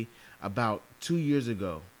lobby about 2 years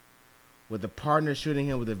ago, with a partner shooting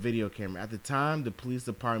him with a video camera. At the time, the police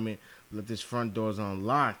department left its front doors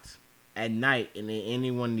unlocked at night, and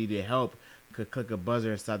anyone needed help could click a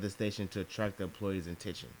buzzer inside the station to attract the employees'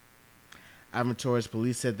 attention. Aventuras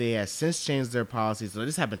police said they had since changed their policy. So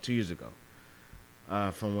this happened 2 years ago,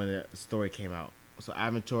 from when the story came out. So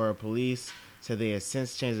Aventura police said they had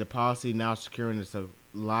since changed their policy, now securing the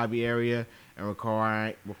lobby area and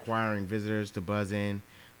requiring visitors to buzz in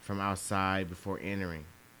from outside before entering.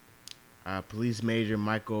 Police Major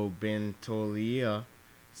Michael Bentolia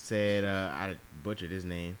said, I butchered his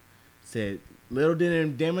name, said Little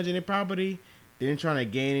didn't damage any property, didn't try to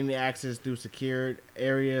gain any access through secured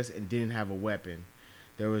areas, and didn't have a weapon.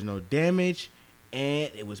 There was no damage,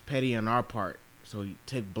 and it was petty on our part. So he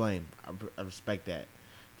took blame. I respect that.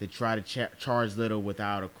 They tried to charge Little with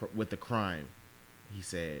the crime, he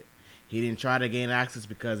said. He didn't try to gain access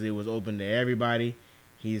because it was open to everybody.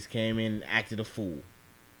 He just came in and acted a fool.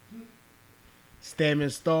 Stedman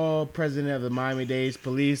Stahl, president of the Miami-Dade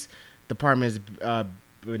Police Department's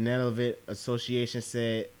Benevolent Association,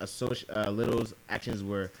 said Little's actions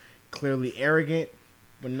were clearly arrogant,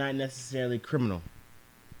 but not necessarily criminal.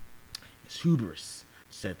 It's hubris,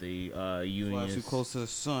 said the union. Flying too close to the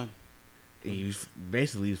sun. He was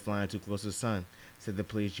flying too close to the sun, said the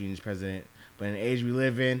police union's president. But in the age we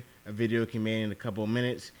live in, a video can be made in a couple of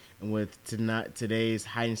minutes, and with today's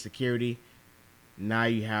heightened security, now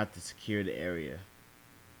you have to secure the area.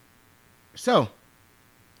 So,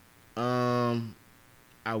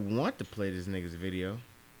 I want to play this nigga's video.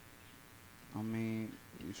 I mean,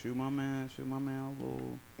 you shoot my man a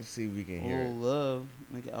little. Let's see if we can hear it. Love,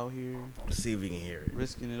 nigga out here. Let's see if we can hear it.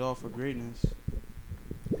 Risking it all for greatness.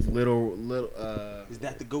 Little. Is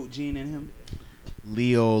that the GOAT gene in him?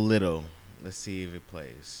 Leo Little. Let's see if it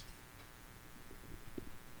plays.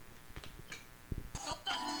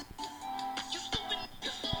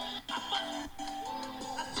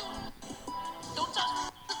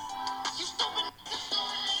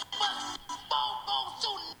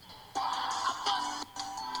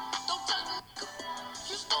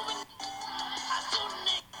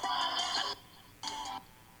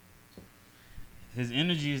 His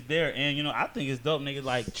energy is there, and you know I think it's dope, nigga.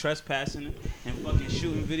 Like trespassing and fucking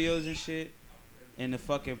shooting videos and shit in the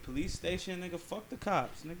fucking police station, nigga. Fuck the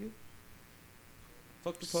cops, nigga.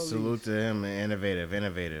 Fuck the police. Salute to him,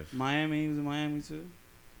 innovative. Miami, he was in Miami too.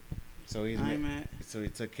 So he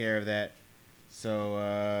took care of that.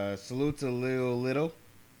 So salute to Leo Little.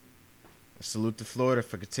 Salute to Florida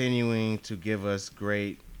for continuing to give us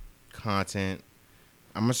great content.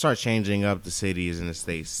 I'm gonna start changing up the cities and the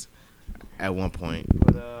states at one point.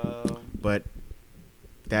 But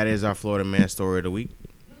that is our Florida Man Story of the Week.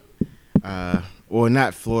 Well,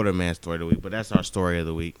 not Florida Man Story of the Week, but that's our story of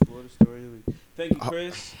the week. Florida Story of the Week. Thank you,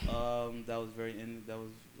 Chris. That was very.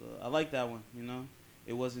 I like that one. You know,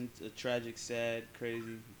 it wasn't a tragic, sad,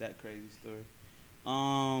 crazy story. You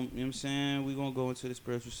know what I'm saying? We're gonna go into the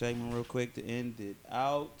spiritual segment real quick to end it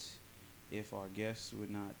out. If our guests would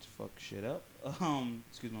not fuck shit up.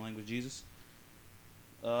 Excuse my language, Jesus.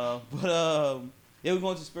 Yeah, we're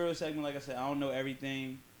going to spiritual segment. Like I said, I don't know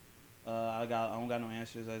everything. I don't got no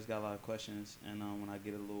answers. I just got a lot of questions. And when I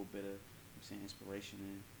get a little bit of, inspiration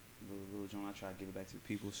and a little joint, I try to give it back to the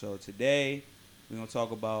people. So today, we're gonna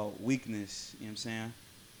talk about weakness. You know what I'm saying?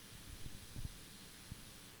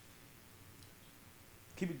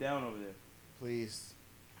 Keep it down over there. Please.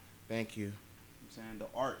 Thank you. You know what I'm saying?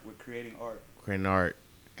 The art. We're creating art. Creating art.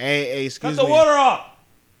 Hey, excuse me. Cut the water off!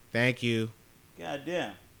 Thank you. God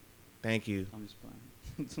damn. Thank you. I'm just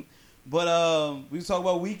playing. But we talk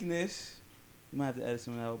about weakness. You might have to edit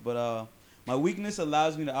something out. But my weakness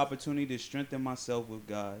allows me the opportunity to strengthen myself with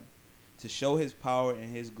God, to show His power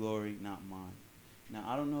and His glory, not mine. Now,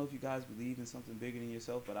 I don't know if you guys believe in something bigger than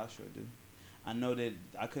yourself, but I sure do. I know that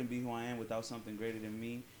I couldn't be who I am without something greater than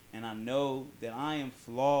me. And I know that I am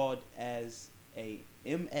flawed as a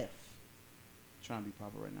MF. I'm trying to be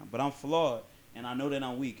proper right now. But I'm flawed, and I know that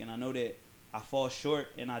I'm weak, and I know that I fall short,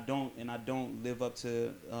 and I don't live up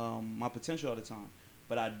to my potential all the time.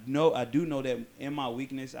 But I do know that in my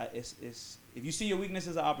weakness, it's if you see your weakness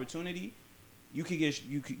as an opportunity, you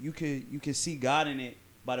can see God in it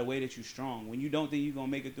by the way that you're strong. When you don't think you're gonna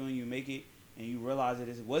make it through and you make it, and you realize that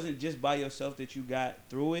it wasn't just by yourself that you got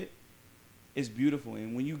through it, it's beautiful.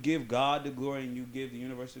 And when you give God the glory and you give the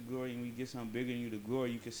universe the glory and you give something bigger than you the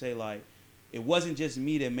glory, you can say like, it wasn't just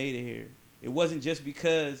me that made it here. It wasn't just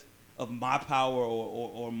because of my power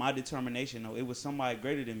or my determination. No, it was somebody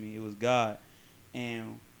greater than me. It was God.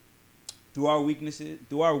 And through our weakness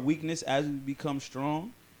as we become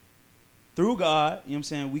strong, through God, you know what I'm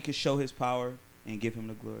saying, we can show His power and give Him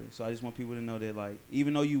the glory. So I just want people to know that, like,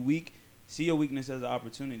 even though you weak, see your weakness as an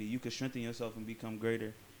opportunity. You can strengthen yourself and become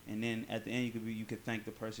greater. And then at the end, you could thank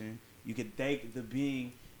the person. You could thank the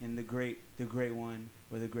being and the great one,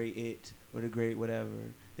 or the great it, or the great whatever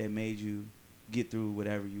that made you get through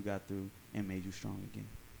whatever you got through and made you strong again.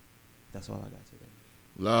 That's all I got today.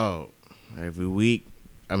 Lord, every week.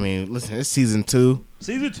 I mean, listen, it's season 2.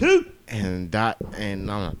 Season 2. And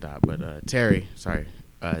Terry, sorry,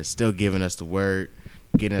 still giving us the word,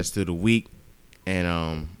 getting us through the week,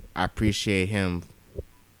 and I appreciate him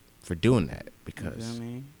for doing that because, you know what I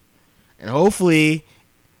mean? And hopefully,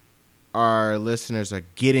 our listeners are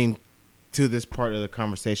getting to this part of the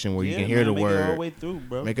conversation where you can hear the word, make it all the way through,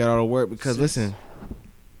 bro. Make it all the word because listen,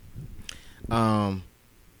 as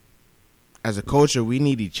a culture, we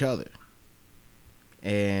need each other.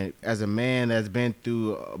 And as a man that's been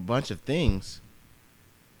through a bunch of things,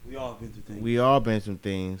 we all been through things. We all been through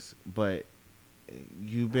things, but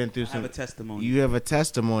you've been through I have a testimony. You have a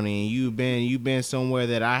testimony, and you've been somewhere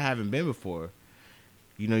that I haven't been before.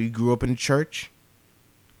 You know, you grew up in the church.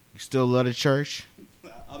 You still love the church.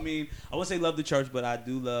 I mean, I wouldn't say love the church, but I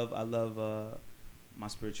love my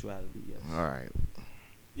spirituality. Yes. All right.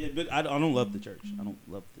 Yeah, but I don't love the church. I don't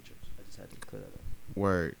love the church. I just had to clear that up.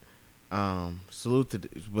 Word. Salute to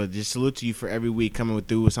you for every week coming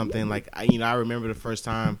through with something like, I remember the first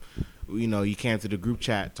time, you came to the group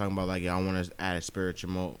chat talking about like, I want to add a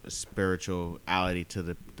spirituality to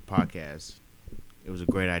the podcast. It was a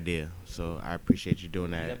great idea, so I appreciate you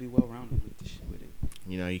doing that. You gotta be well rounded with it.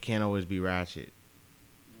 You can't always be ratchet.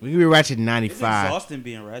 We can be ratchet 95. It's exhausting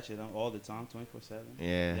being ratchet all the time, 24/7.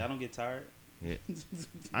 Yeah. Y'all don't get tired. Yeah,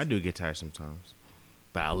 I do get tired sometimes,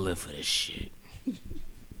 but I live for this shit.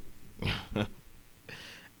 All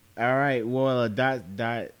right, well, Dot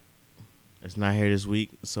is not here this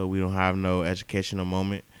week, so we don't have no educational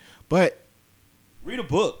moment. But read a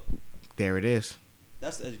book. There it is.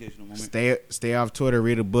 That's the educational moment. Stay off Twitter.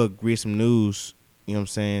 Read a book. Read some news. You know what I'm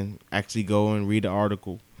saying? Actually, go and read the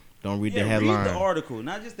article. Don't read the headline. Read the article,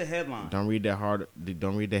 not just the headline. Don't read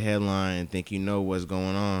the headline and think you know what's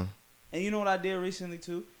going on. And you know what I did recently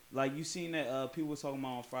too? Like you seen that people was talking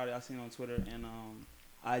about on Friday. I seen it on Twitter and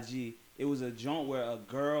IG. It was a joint where a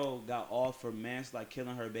girl got off for like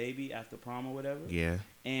killing her baby after prom or whatever. Yeah.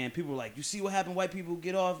 And people were like, "You see what happened? White people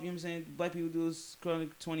get off." You know what I'm saying? Black people do this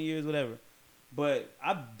 20 years, whatever. But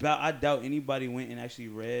I doubt anybody went and actually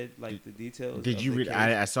read like the details. Did you read?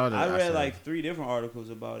 I saw that. I read like 3 different articles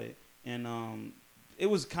about it, and it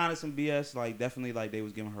was kind of some BS. Like definitely, like they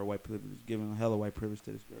was giving her white privilege, giving a hella white privilege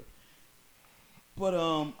to this girl. But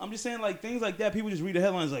I'm just saying, like things like that. People just read the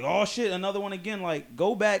headlines, like, "Oh shit, another one again." Like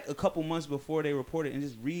go back a couple months before they reported and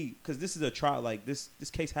just read, because this is a trial. Like this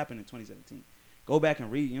case happened in 2017. Go back and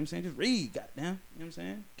read. You know what I'm saying? Just read, goddamn. You know what I'm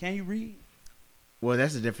saying? Can you read? Well,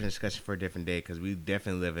 that's a different discussion for a different day because we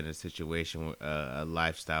definitely live in a situation, a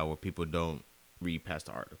lifestyle where people don't read past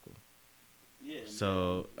the article. Yeah.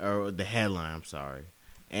 So, or the headline, I'm sorry.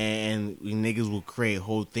 And we niggas will create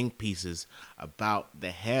whole think pieces about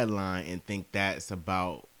the headline and think that's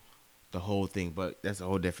about the whole thing. But that's a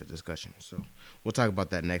whole different discussion. So, we'll talk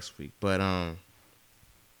about that next week. But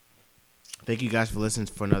thank you guys for listening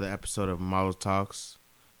for another episode of Model Talks.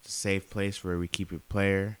 It's a safe place where we keep it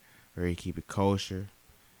player. Where you keep it kosher.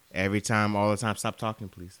 Every time, all the time. Stop talking,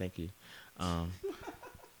 please. Thank you.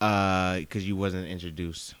 Because you wasn't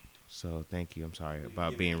introduced. So, thank you. I'm sorry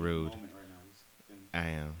about being rude. I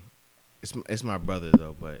am. It's my brother,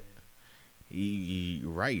 though, but you're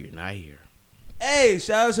right. You're not here. Hey,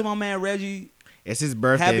 shout out to my man, Reggie. It's his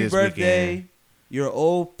birthday Happy this birthday. weekend. You're an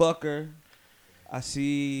old fucker. I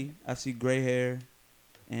see gray hair.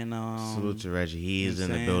 And salute to Reggie. He is in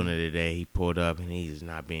the building today. He pulled up and he's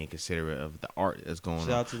not being considerate of the art that's going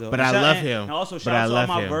on. But I love him. And also shout out to all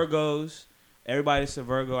my Virgos. Everybody's a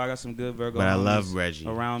Virgo. I got some good Virgos. But I love Reggie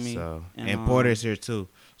around me. So. And Porter's here too.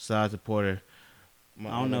 Shout out to Porter.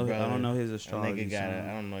 I don't know his astrology sign.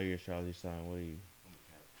 I don't know your astrology sign. What are you?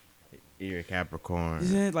 You're a Capricorn.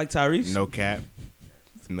 Isn't it like Tyrese? No cap.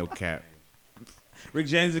 No cap. Rick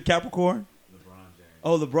James is a Capricorn? LeBron James.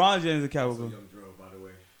 Oh, LeBron James is a Capricorn.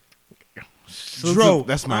 Dro,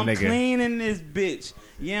 that's my nigga. I'm cleaning this bitch.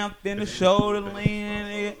 Yeah, I'm finna show the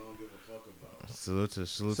lean. Salute.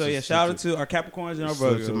 So yeah, shout out to our Capricorns and our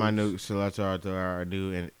Virgos. Salute to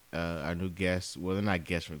our new guests. Well, they're not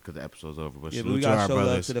guests because the episode's over. But yeah, salute but we to our gotta show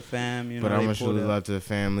brothers. love to the fam. But I'm gonna show love to the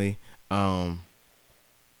family.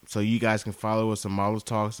 So you guys can follow us on Models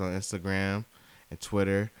Talks on Instagram and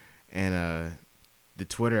Twitter, and the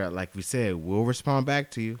Twitter, like we said, we'll respond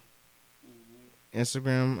back to you.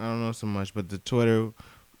 Instagram, I don't know so much, but the Twitter,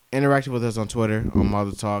 interact with us on Twitter on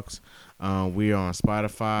Model Talks. We are on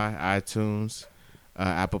Spotify, iTunes,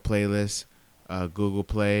 Apple Playlists, Google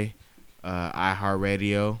Play,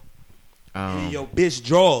 iHeartRadio. Hey, yo, bitch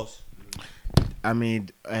draws. I mean,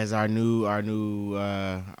 as our new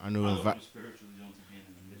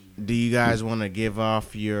Do you guys want to give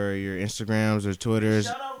off your Instagrams or Twitters?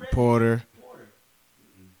 Porter.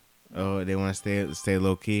 Oh, they want to stay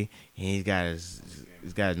low key. And he's got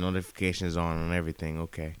his notifications on everything.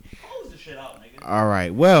 Okay. Close the shit out, nigga. All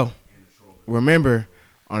right. Well, remember,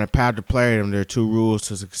 on a path to playdom, there are 2 rules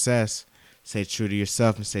to success. Stay true to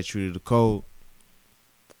yourself and stay true to the code.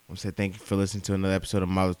 I want to say thank you for listening to another episode of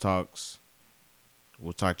Mother Talks.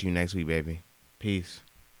 We'll talk to you next week, baby. Peace.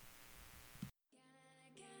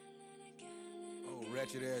 Oh,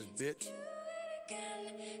 ratchet ass bitch.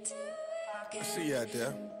 I see you out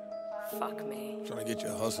there. Fuck me. Trying to get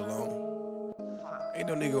your hustle on. Ain't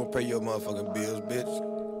no nigga gonna pay your motherfucking bills,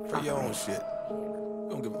 bitch. Pay your own shit.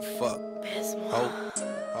 Don't give a fuck.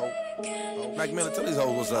 Ho. Mac Miller, tell these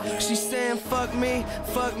hoes what's up, man. She saying fuck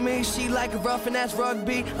me, she like a rough and that's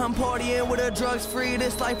rugby. I'm partying with her drugs free,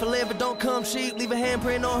 this life I live, it don't come cheap. Leave a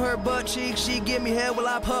handprint on her butt cheek, she give me head while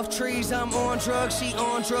I puff trees. I'm on drugs, she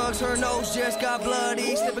on drugs, her nose just got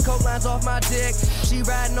bloody. Slipping coke lines off my dick, she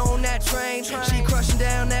riding on that train. She crushing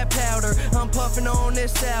down that powder, I'm puffing on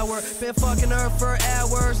this sour. Been fucking her for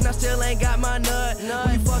hours, and I still ain't got my nut.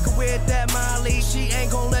 When you fucking with that Molly, she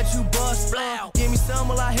ain't gon' let you bust. Give me some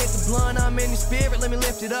while I hit the blunt, I'm in the spirit, let me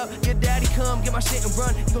lift it up. Your daddy come, get my shit and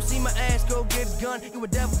run. You gon' see my ass, go get a gun. You a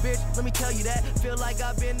devil, bitch, let me tell you that. Feel like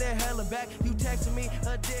I've been there hella back. You texting me,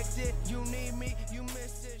 addicted, you need me.